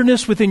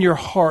bitterness within your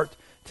heart,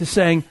 to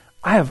saying,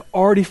 I have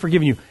already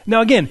forgiven you.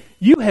 Now again,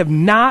 you have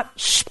not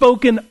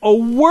spoken a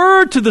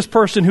word to this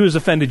person who has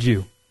offended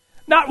you.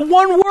 Not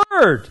one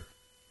word.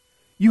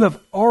 You have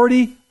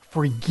already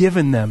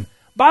forgiven them.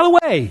 By the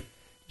way,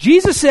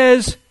 Jesus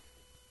says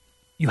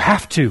you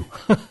have to.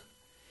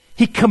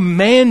 He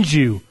commands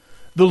you.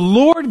 The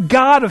Lord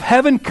God of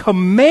heaven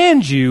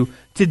commands you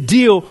to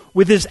deal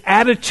with this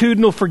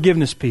attitudinal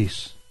forgiveness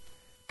piece.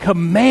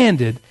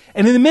 Commanded.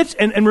 And in the midst,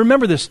 and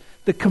remember this,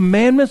 the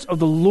commandments of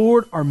the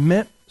Lord are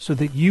meant so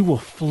that you will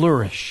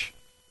flourish.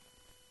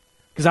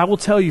 Because I will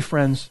tell you,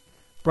 friends,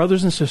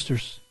 brothers and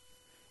sisters,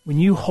 when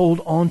you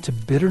hold on to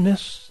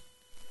bitterness,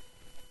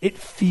 it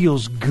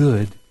feels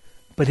good,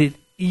 but it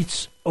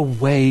eats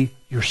away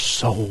your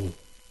soul.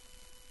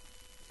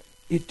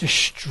 It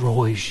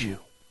destroys you.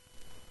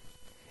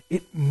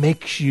 It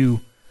makes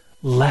you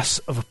less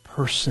of a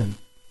person.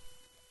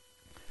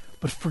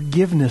 But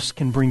forgiveness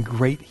can bring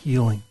great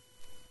healing.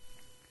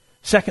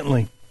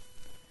 Secondly,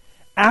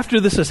 after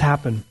this has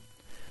happened,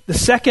 the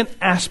second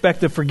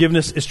aspect of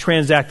forgiveness is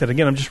transacted.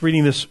 Again, I'm just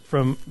reading this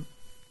from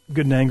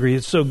Good and Angry.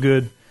 It's so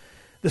good.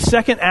 The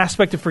second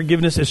aspect of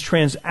forgiveness is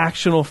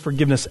transactional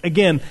forgiveness.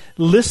 Again,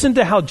 listen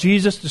to how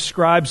Jesus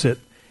describes it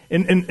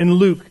in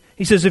Luke.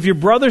 He says, if your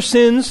brother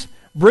sins,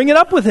 bring it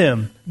up with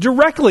him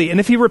directly. And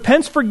if he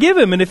repents, forgive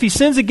him. And if he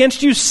sins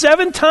against you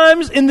 7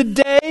 times in the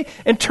day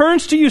and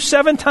turns to you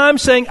 7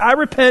 times saying, I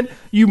repent,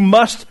 you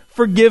must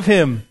forgive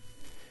him.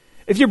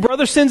 If your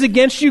brother sins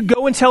against you,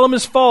 go and tell him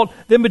his fault.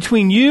 Then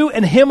between you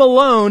and him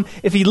alone,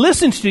 if he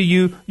listens to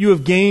you, you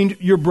have gained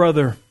your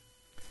brother.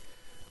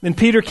 Then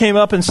Peter came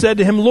up and said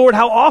to him, Lord,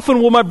 how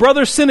often will my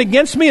brother sin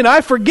against me and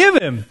I forgive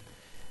him?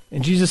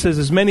 And Jesus says,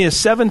 as many as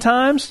 7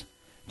 times?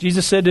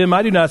 Jesus said to him,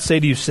 I do not say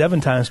to you 7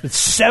 times, but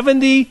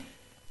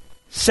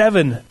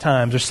 77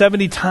 times, or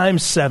 70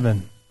 times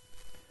 7.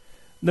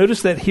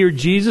 Notice that here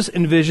Jesus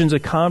envisions a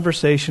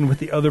conversation with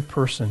the other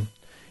person.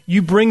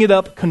 You bring it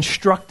up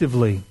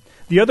constructively.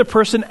 The other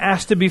person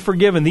asks to be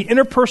forgiven. The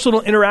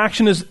interpersonal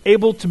interaction is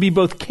able to be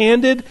both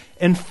candid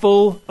and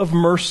full of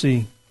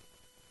mercy.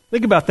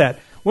 Think about that.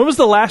 When was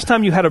the last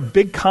time you had a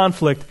big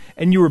conflict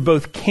and you were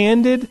both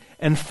candid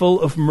and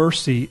full of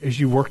mercy as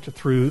you worked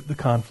through the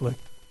conflict?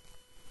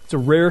 It's a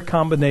rare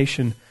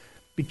combination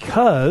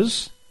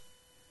because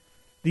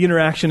the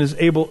interaction is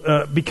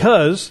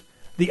because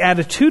the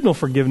attitudinal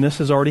forgiveness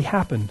has already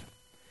happened.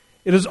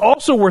 It is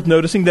also worth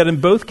noticing that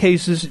in both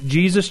cases,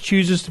 Jesus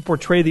chooses to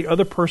portray the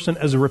other person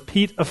as a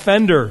repeat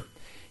offender.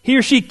 He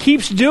or she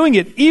keeps doing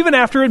it even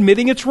after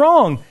admitting it's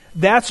wrong.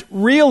 That's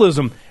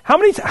realism. How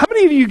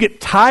many of you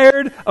get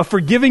tired of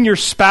forgiving your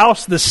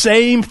spouse the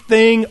same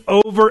thing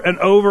over and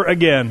over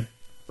again?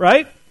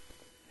 Right?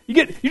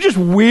 You're just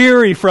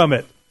weary from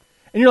it.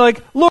 And you're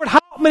like, Lord,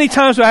 how many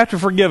times do I have to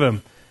forgive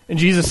him? And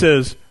Jesus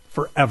says,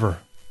 forever.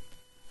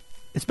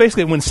 It's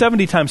basically, when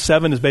 70 times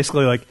 7 is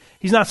basically like,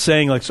 he's not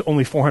saying like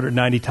only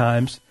 490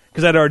 times,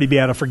 because I'd already be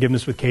out of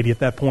forgiveness with Katie at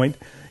that point.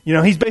 You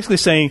know, he's basically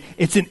saying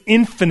it's an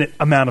infinite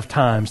amount of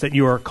times that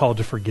you are called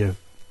to forgive.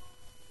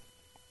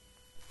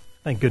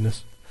 Thank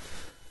goodness.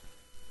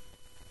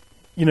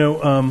 You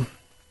know,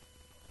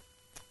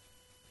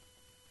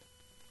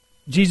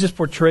 Jesus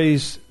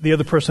portrays the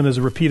other person as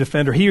a repeat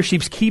offender. He or she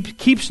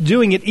keeps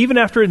doing it even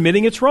after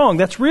admitting it's wrong.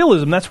 That's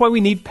realism. That's why we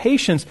need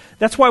patience.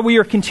 That's why we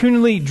are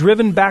continually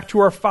driven back to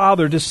our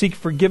Father to seek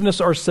forgiveness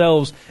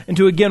ourselves and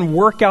to again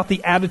work out the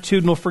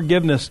attitudinal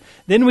forgiveness.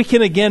 Then we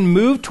can again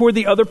move toward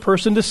the other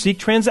person to seek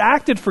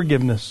transacted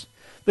forgiveness.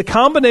 The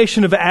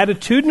combination of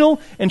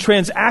attitudinal and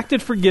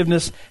transacted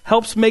forgiveness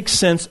helps make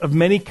sense of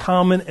many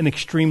common and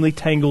extremely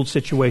tangled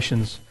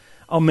situations.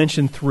 I'll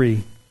mention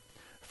 3.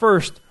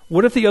 First,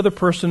 what if the other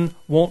person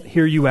won't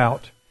hear you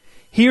out?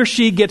 He or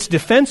she gets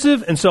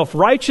defensive and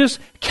self-righteous,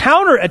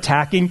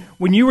 counterattacking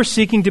when you are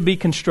seeking to be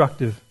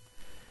constructive.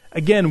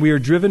 Again, we are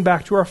driven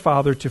back to our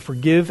Father to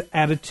forgive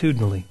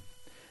attitudinally.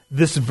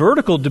 This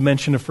vertical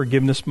dimension of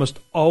forgiveness must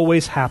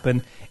always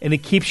happen, and it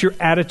keeps your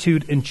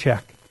attitude in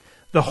check.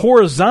 The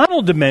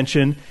horizontal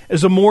dimension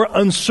is a more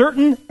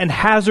uncertain and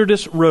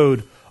hazardous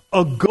road,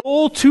 a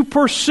goal to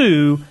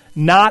pursue,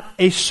 not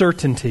a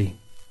certainty.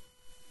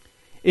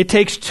 It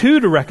takes 2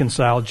 to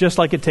reconcile, just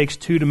like it takes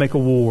 2 to make a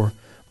war.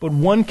 But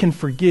one can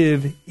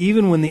forgive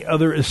even when the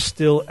other is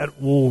still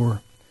at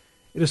war.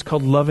 It is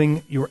called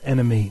loving your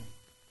enemy.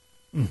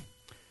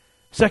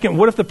 Second,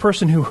 what if the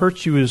person who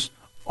hurts you is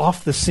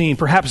off the scene,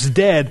 perhaps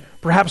dead,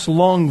 perhaps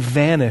long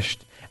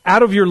vanished,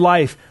 out of your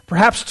life,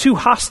 perhaps too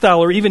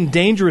hostile or even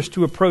dangerous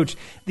to approach?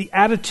 The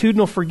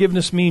attitudinal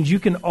forgiveness means you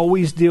can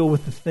always deal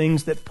with the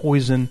things that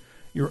poison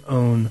your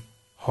own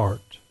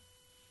heart.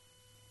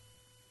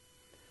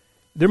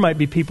 There might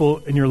be people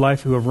in your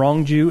life who have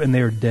wronged you and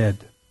they are dead.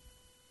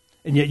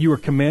 And yet you are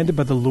commanded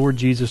by the Lord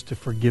Jesus to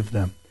forgive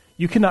them.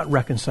 You cannot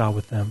reconcile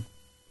with them.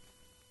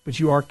 But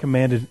you are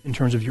commanded in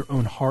terms of your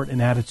own heart and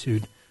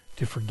attitude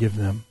to forgive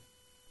them.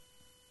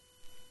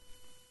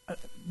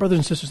 Brothers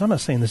and sisters, I'm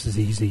not saying this is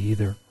easy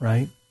either,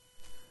 right?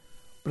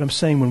 But I'm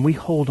saying when we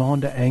hold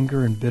on to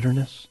anger and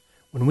bitterness,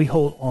 when we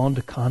hold on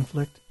to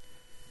conflict,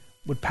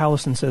 what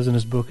Powlison says in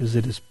his book is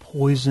it is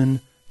poison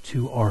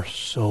to our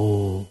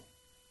soul.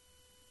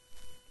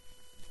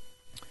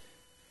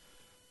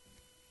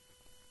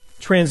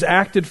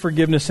 Transacted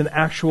forgiveness and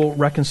actual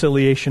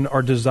reconciliation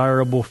are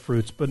desirable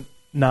fruits, but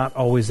not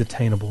always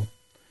attainable.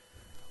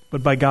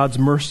 But by God's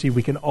mercy,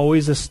 we can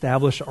always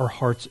establish our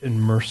hearts in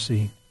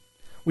mercy.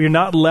 We are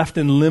not left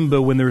in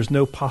limbo when there is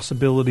no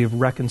possibility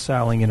of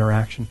reconciling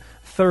interaction.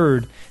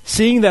 Third,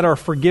 seeing that our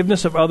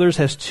forgiveness of others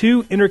has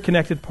two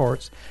interconnected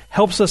parts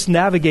helps us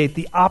navigate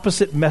the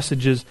opposite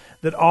messages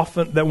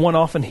that one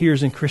often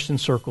hears in Christian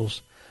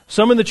circles.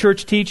 Some in the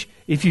church teach,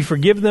 if you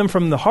forgive them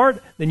from the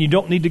heart, then you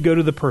don't need to go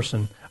to the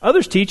person.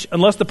 Others teach,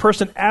 unless the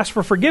person asks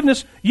for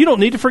forgiveness, you don't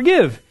need to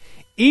forgive.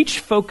 Each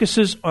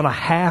focuses on a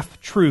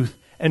half-truth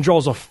and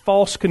draws a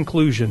false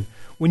conclusion.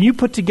 When you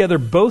put together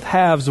both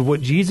halves of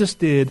what Jesus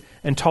did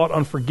and taught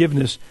on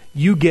forgiveness,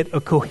 you get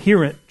a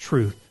coherent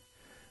truth.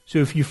 So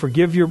if you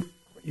forgive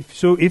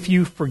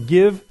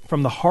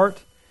from the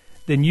heart,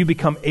 then you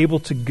become able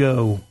to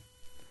go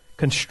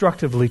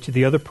constructively to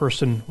the other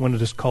person when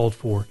it is called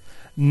for.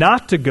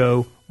 Not to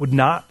go would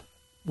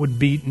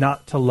be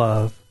not to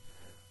love.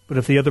 But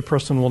if the other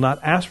person will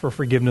not ask for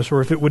forgiveness,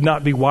 or if it would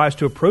not be wise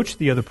to approach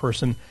the other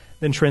person,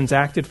 then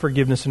transacted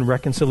forgiveness and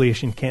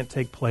reconciliation can't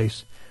take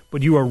place.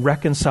 But you are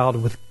reconciled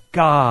with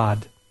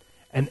God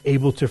and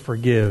able to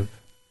forgive.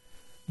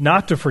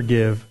 Not to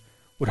forgive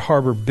would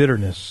harbor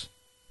bitterness.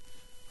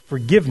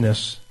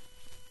 Forgiveness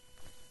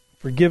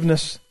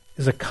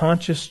is a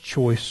conscious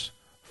choice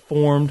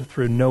formed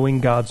through knowing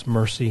God's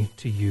mercy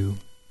to you.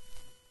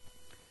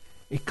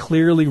 It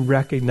clearly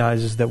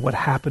recognizes that what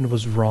happened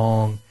was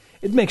wrong.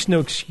 It makes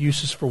no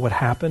excuses for what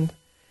happened,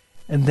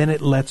 and then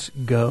it lets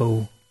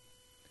go.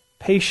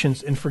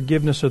 Patience and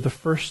forgiveness are the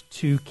first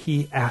two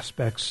key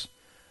aspects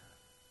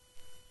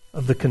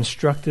of the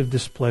constructive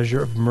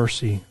displeasure of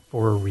mercy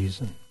for a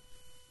reason.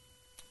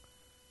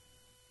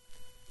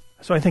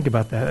 So I think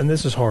about that, and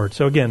this is hard.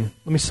 So again,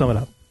 let me sum it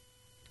up.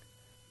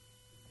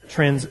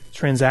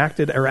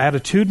 Transacted or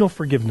attitudinal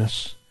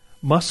forgiveness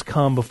must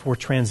come before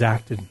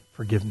transacted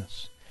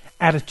forgiveness.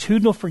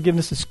 Attitudinal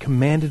forgiveness is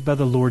commanded by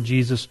the Lord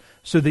Jesus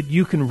so that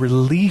you can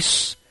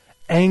release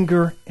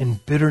anger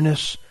and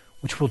bitterness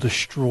which will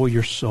destroy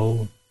your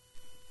soul.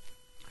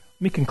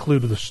 Let me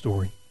conclude with a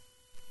story.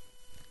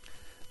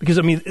 Because,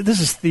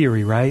 this is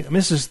theory, right?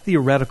 This is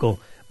theoretical.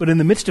 But in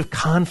the midst of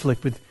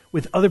conflict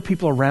with other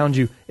people around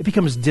you, it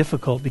becomes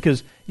difficult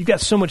because you've got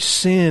so much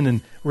sin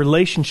and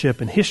relationship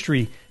and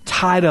history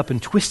tied up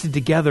and twisted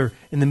together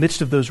in the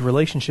midst of those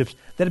relationships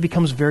that it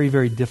becomes very,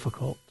 very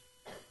difficult.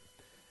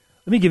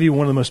 Let me give you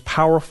one of the most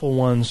powerful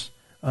ones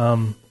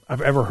I've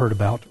ever heard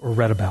about or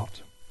read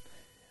about.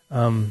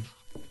 And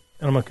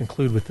I'm going to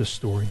conclude with this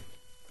story.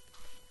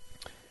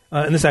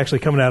 And this is actually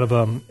coming out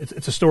of,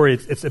 it's a story,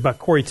 it's about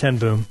Corrie ten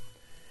Boom,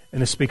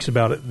 and it speaks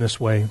about it in this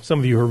way. Some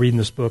of you who are reading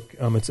this book,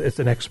 this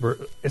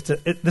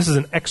is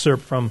an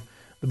excerpt from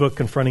the book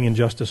Confronting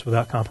Injustice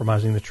Without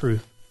Compromising the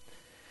Truth.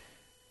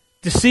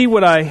 To see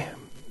what I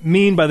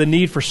mean by the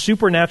need for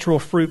supernatural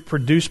fruit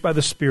produced by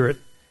the Spirit,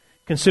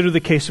 consider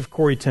the case of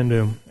Corrie ten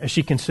Boom, as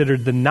she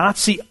considered the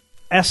Nazi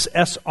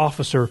SS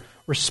officer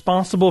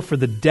responsible for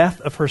the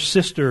death of her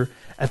sister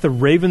at the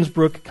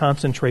Ravensbrück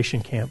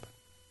concentration camp.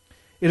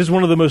 It is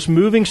one of the most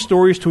moving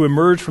stories to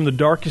emerge from the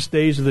darkest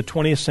days of the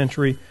 20th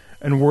century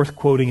and worth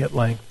quoting at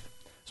length.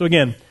 So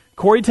again,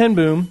 Corrie ten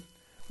Boom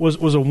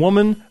was a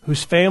woman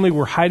whose family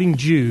were hiding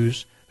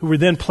Jews who were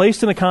then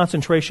placed in a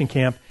concentration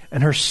camp,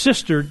 and her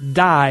sister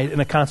died in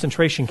a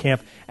concentration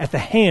camp at the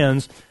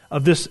hands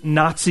of this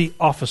Nazi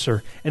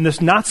officer. And this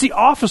Nazi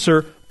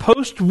officer,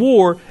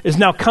 post-war, is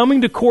now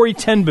coming to Corrie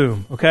ten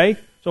Boom, okay?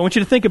 So I want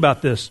you to think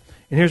about this.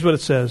 And here's what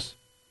it says.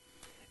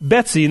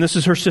 Betsy, and this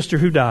is her sister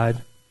who died,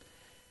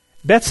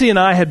 Betsy and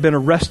I had been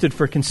arrested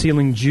for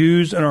concealing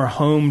Jews in our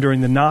home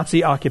during the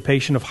Nazi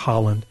occupation of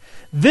Holland.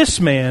 This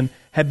man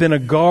had been a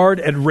guard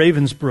at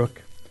Ravensbrück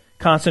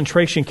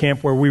concentration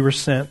camp where we were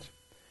sent.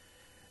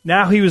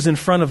 Now he was in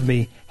front of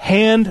me,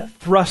 hand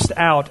thrust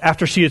out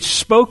after she had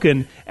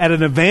spoken at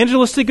an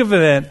evangelistic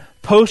event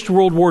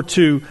post-World War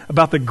II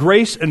about the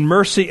grace and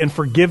mercy and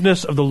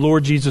forgiveness of the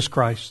Lord Jesus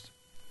Christ.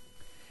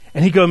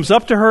 And he comes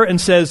up to her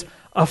and says,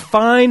 "A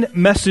fine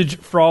message,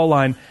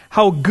 Fraulein.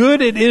 How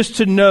good it is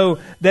to know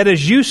that,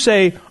 as you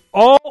say,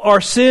 all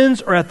our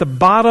sins are at the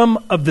bottom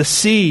of the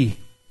sea."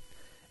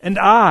 And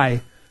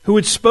I, who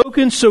had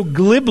spoken so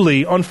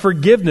glibly on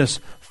forgiveness,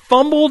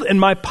 fumbled in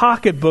my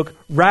pocketbook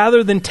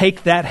rather than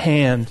take that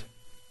hand.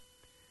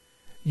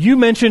 "You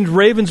mentioned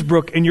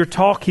Ravensbrück in your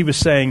talk," he was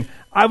saying.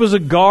 "I was a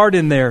guard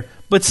in there.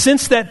 But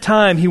since that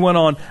time," he went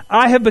on,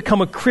 "I have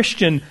become a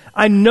Christian.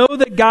 I know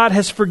that God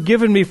has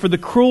forgiven me for the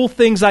cruel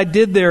things I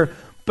did there,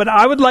 but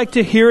I would like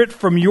to hear it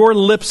from your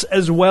lips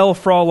as well,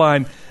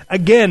 Fraulein."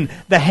 Again,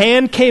 the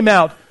hand came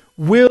out.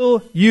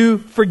 "Will you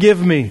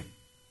forgive me?"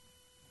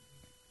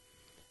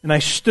 And I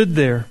stood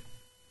there.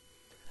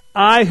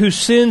 I, whose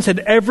sins had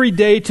every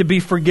day to be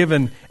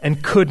forgiven,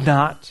 and could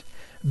not.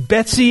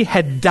 Betsy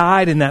had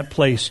died in that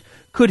place.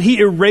 Could he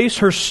erase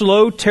her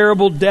slow,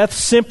 terrible death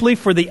simply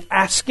for the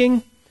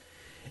asking?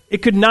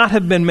 It could not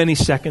have been many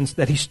seconds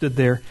that he stood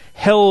there,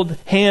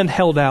 hand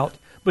held out.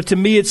 But to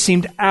me it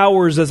seemed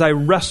hours as I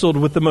wrestled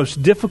with the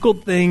most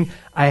difficult thing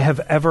I have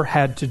ever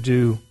had to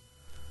do.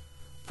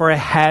 For I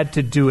had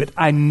to do it.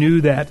 I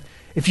knew that.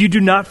 If you do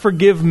not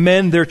forgive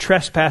men their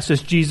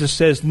trespasses, Jesus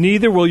says,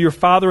 neither will your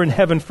Father in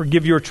heaven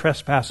forgive your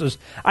trespasses.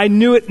 I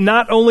knew it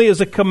not only as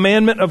a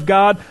commandment of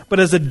God, but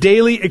as a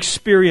daily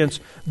experience.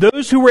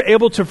 Those who were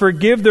able to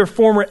forgive their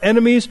former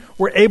enemies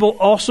were able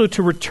also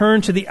to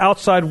return to the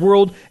outside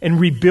world and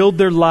rebuild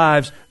their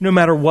lives, no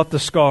matter what the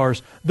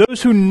scars.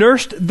 Those who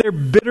nursed their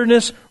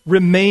bitterness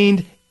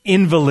remained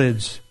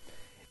invalids.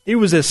 It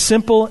was as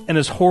simple and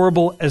as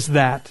horrible as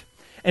that.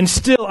 And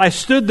still I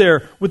stood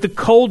there with the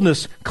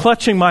coldness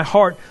clutching my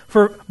heart.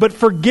 But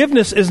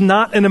forgiveness is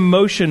not an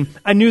emotion.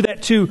 I knew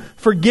that too.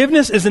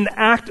 Forgiveness is an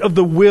act of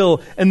the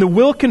will, and the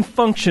will can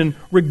function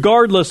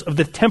regardless of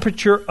the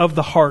temperature of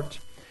the heart.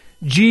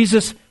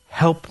 Jesus,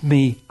 help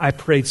me, I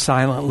prayed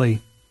silently.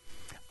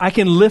 I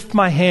can lift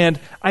my hand.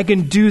 I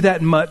can do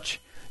that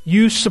much.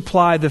 You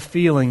supply the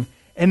feeling.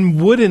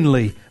 And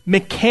woodenly,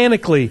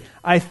 mechanically,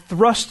 I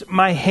thrust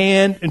my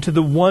hand into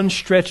the one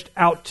stretched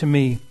out to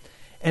me.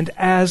 And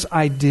as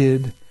I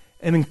did,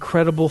 an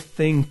incredible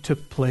thing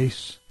took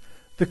place.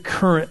 The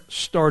current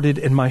started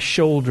in my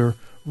shoulder,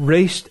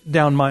 raced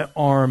down my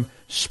arm,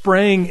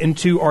 sprang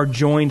into our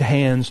joined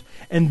hands,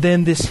 and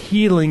then this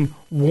healing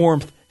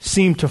warmth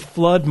seemed to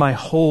flood my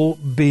whole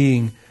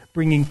being,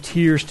 bringing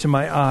tears to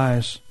my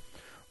eyes.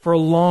 For a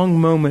long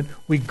moment,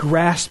 we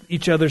grasped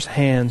each other's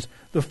hands,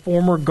 the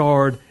former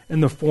guard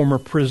and the former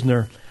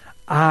prisoner.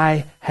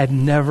 I had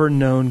never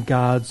known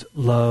God's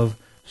love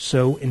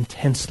so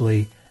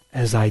intensely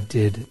as I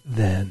did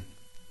then.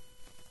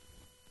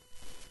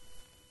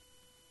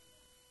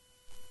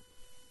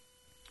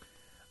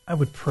 I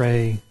would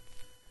pray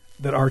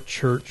that our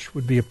church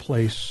would be a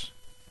place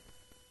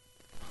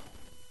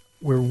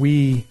where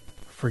we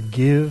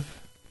forgive,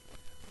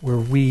 where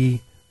we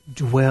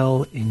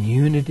dwell in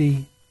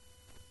unity,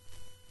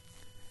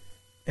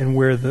 and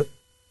where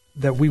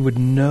that we would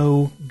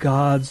know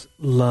God's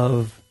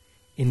love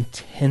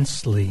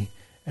intensely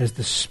as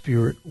the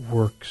Spirit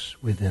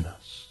works within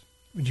us.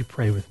 Would you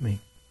pray with me?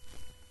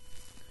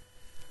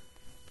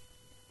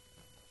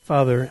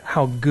 Father,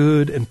 how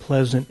good and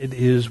pleasant it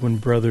is when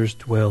brothers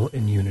dwell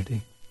in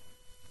unity.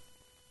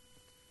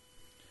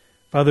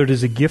 Father, it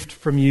is a gift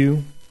from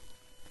you.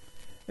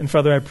 And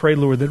Father, I pray,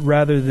 Lord, that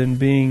rather than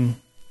being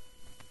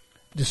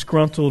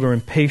disgruntled or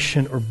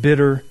impatient or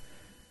bitter,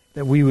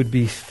 that we would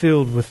be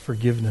filled with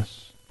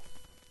forgiveness.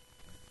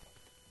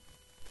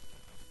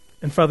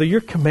 And Father,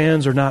 your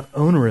commands are not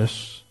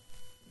onerous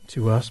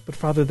to us, but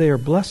Father, they are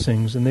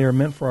blessings and they are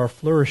meant for our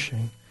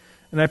flourishing.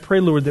 And I pray,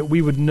 Lord, that we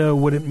would know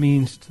what it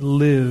means to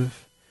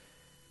live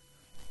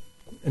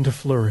and to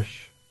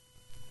flourish.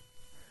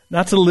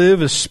 Not to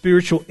live as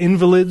spiritual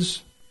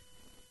invalids,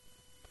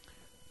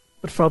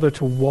 but Father,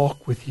 to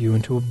walk with you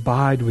and to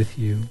abide with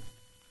you.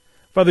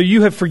 Father,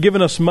 you have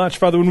forgiven us much.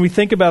 Father, when we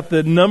think about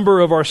the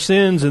number of our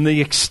sins and the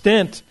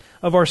extent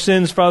of our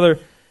sins, Father,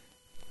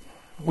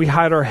 we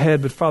hide our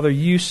head. But Father,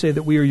 you say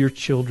that we are your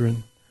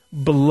children,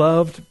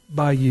 beloved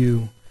by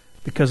you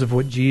because of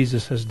what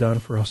Jesus has done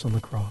for us on the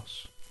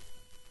cross.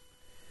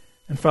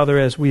 And Father,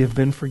 as we have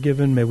been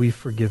forgiven, may we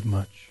forgive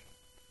much.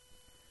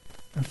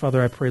 And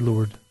Father, I pray,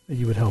 Lord, that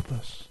you would help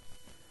us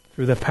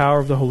through the power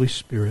of the Holy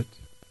Spirit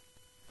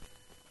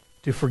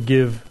to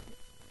forgive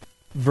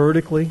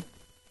vertically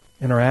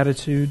in our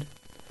attitude,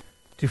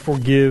 to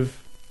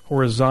forgive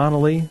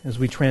horizontally as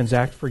we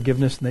transact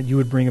forgiveness, and that you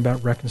would bring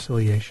about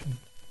reconciliation.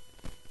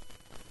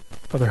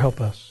 Father,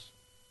 help us.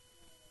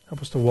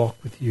 Help us to walk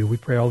with you. We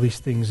pray all these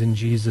things in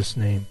Jesus'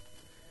 name.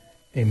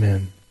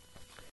 Amen.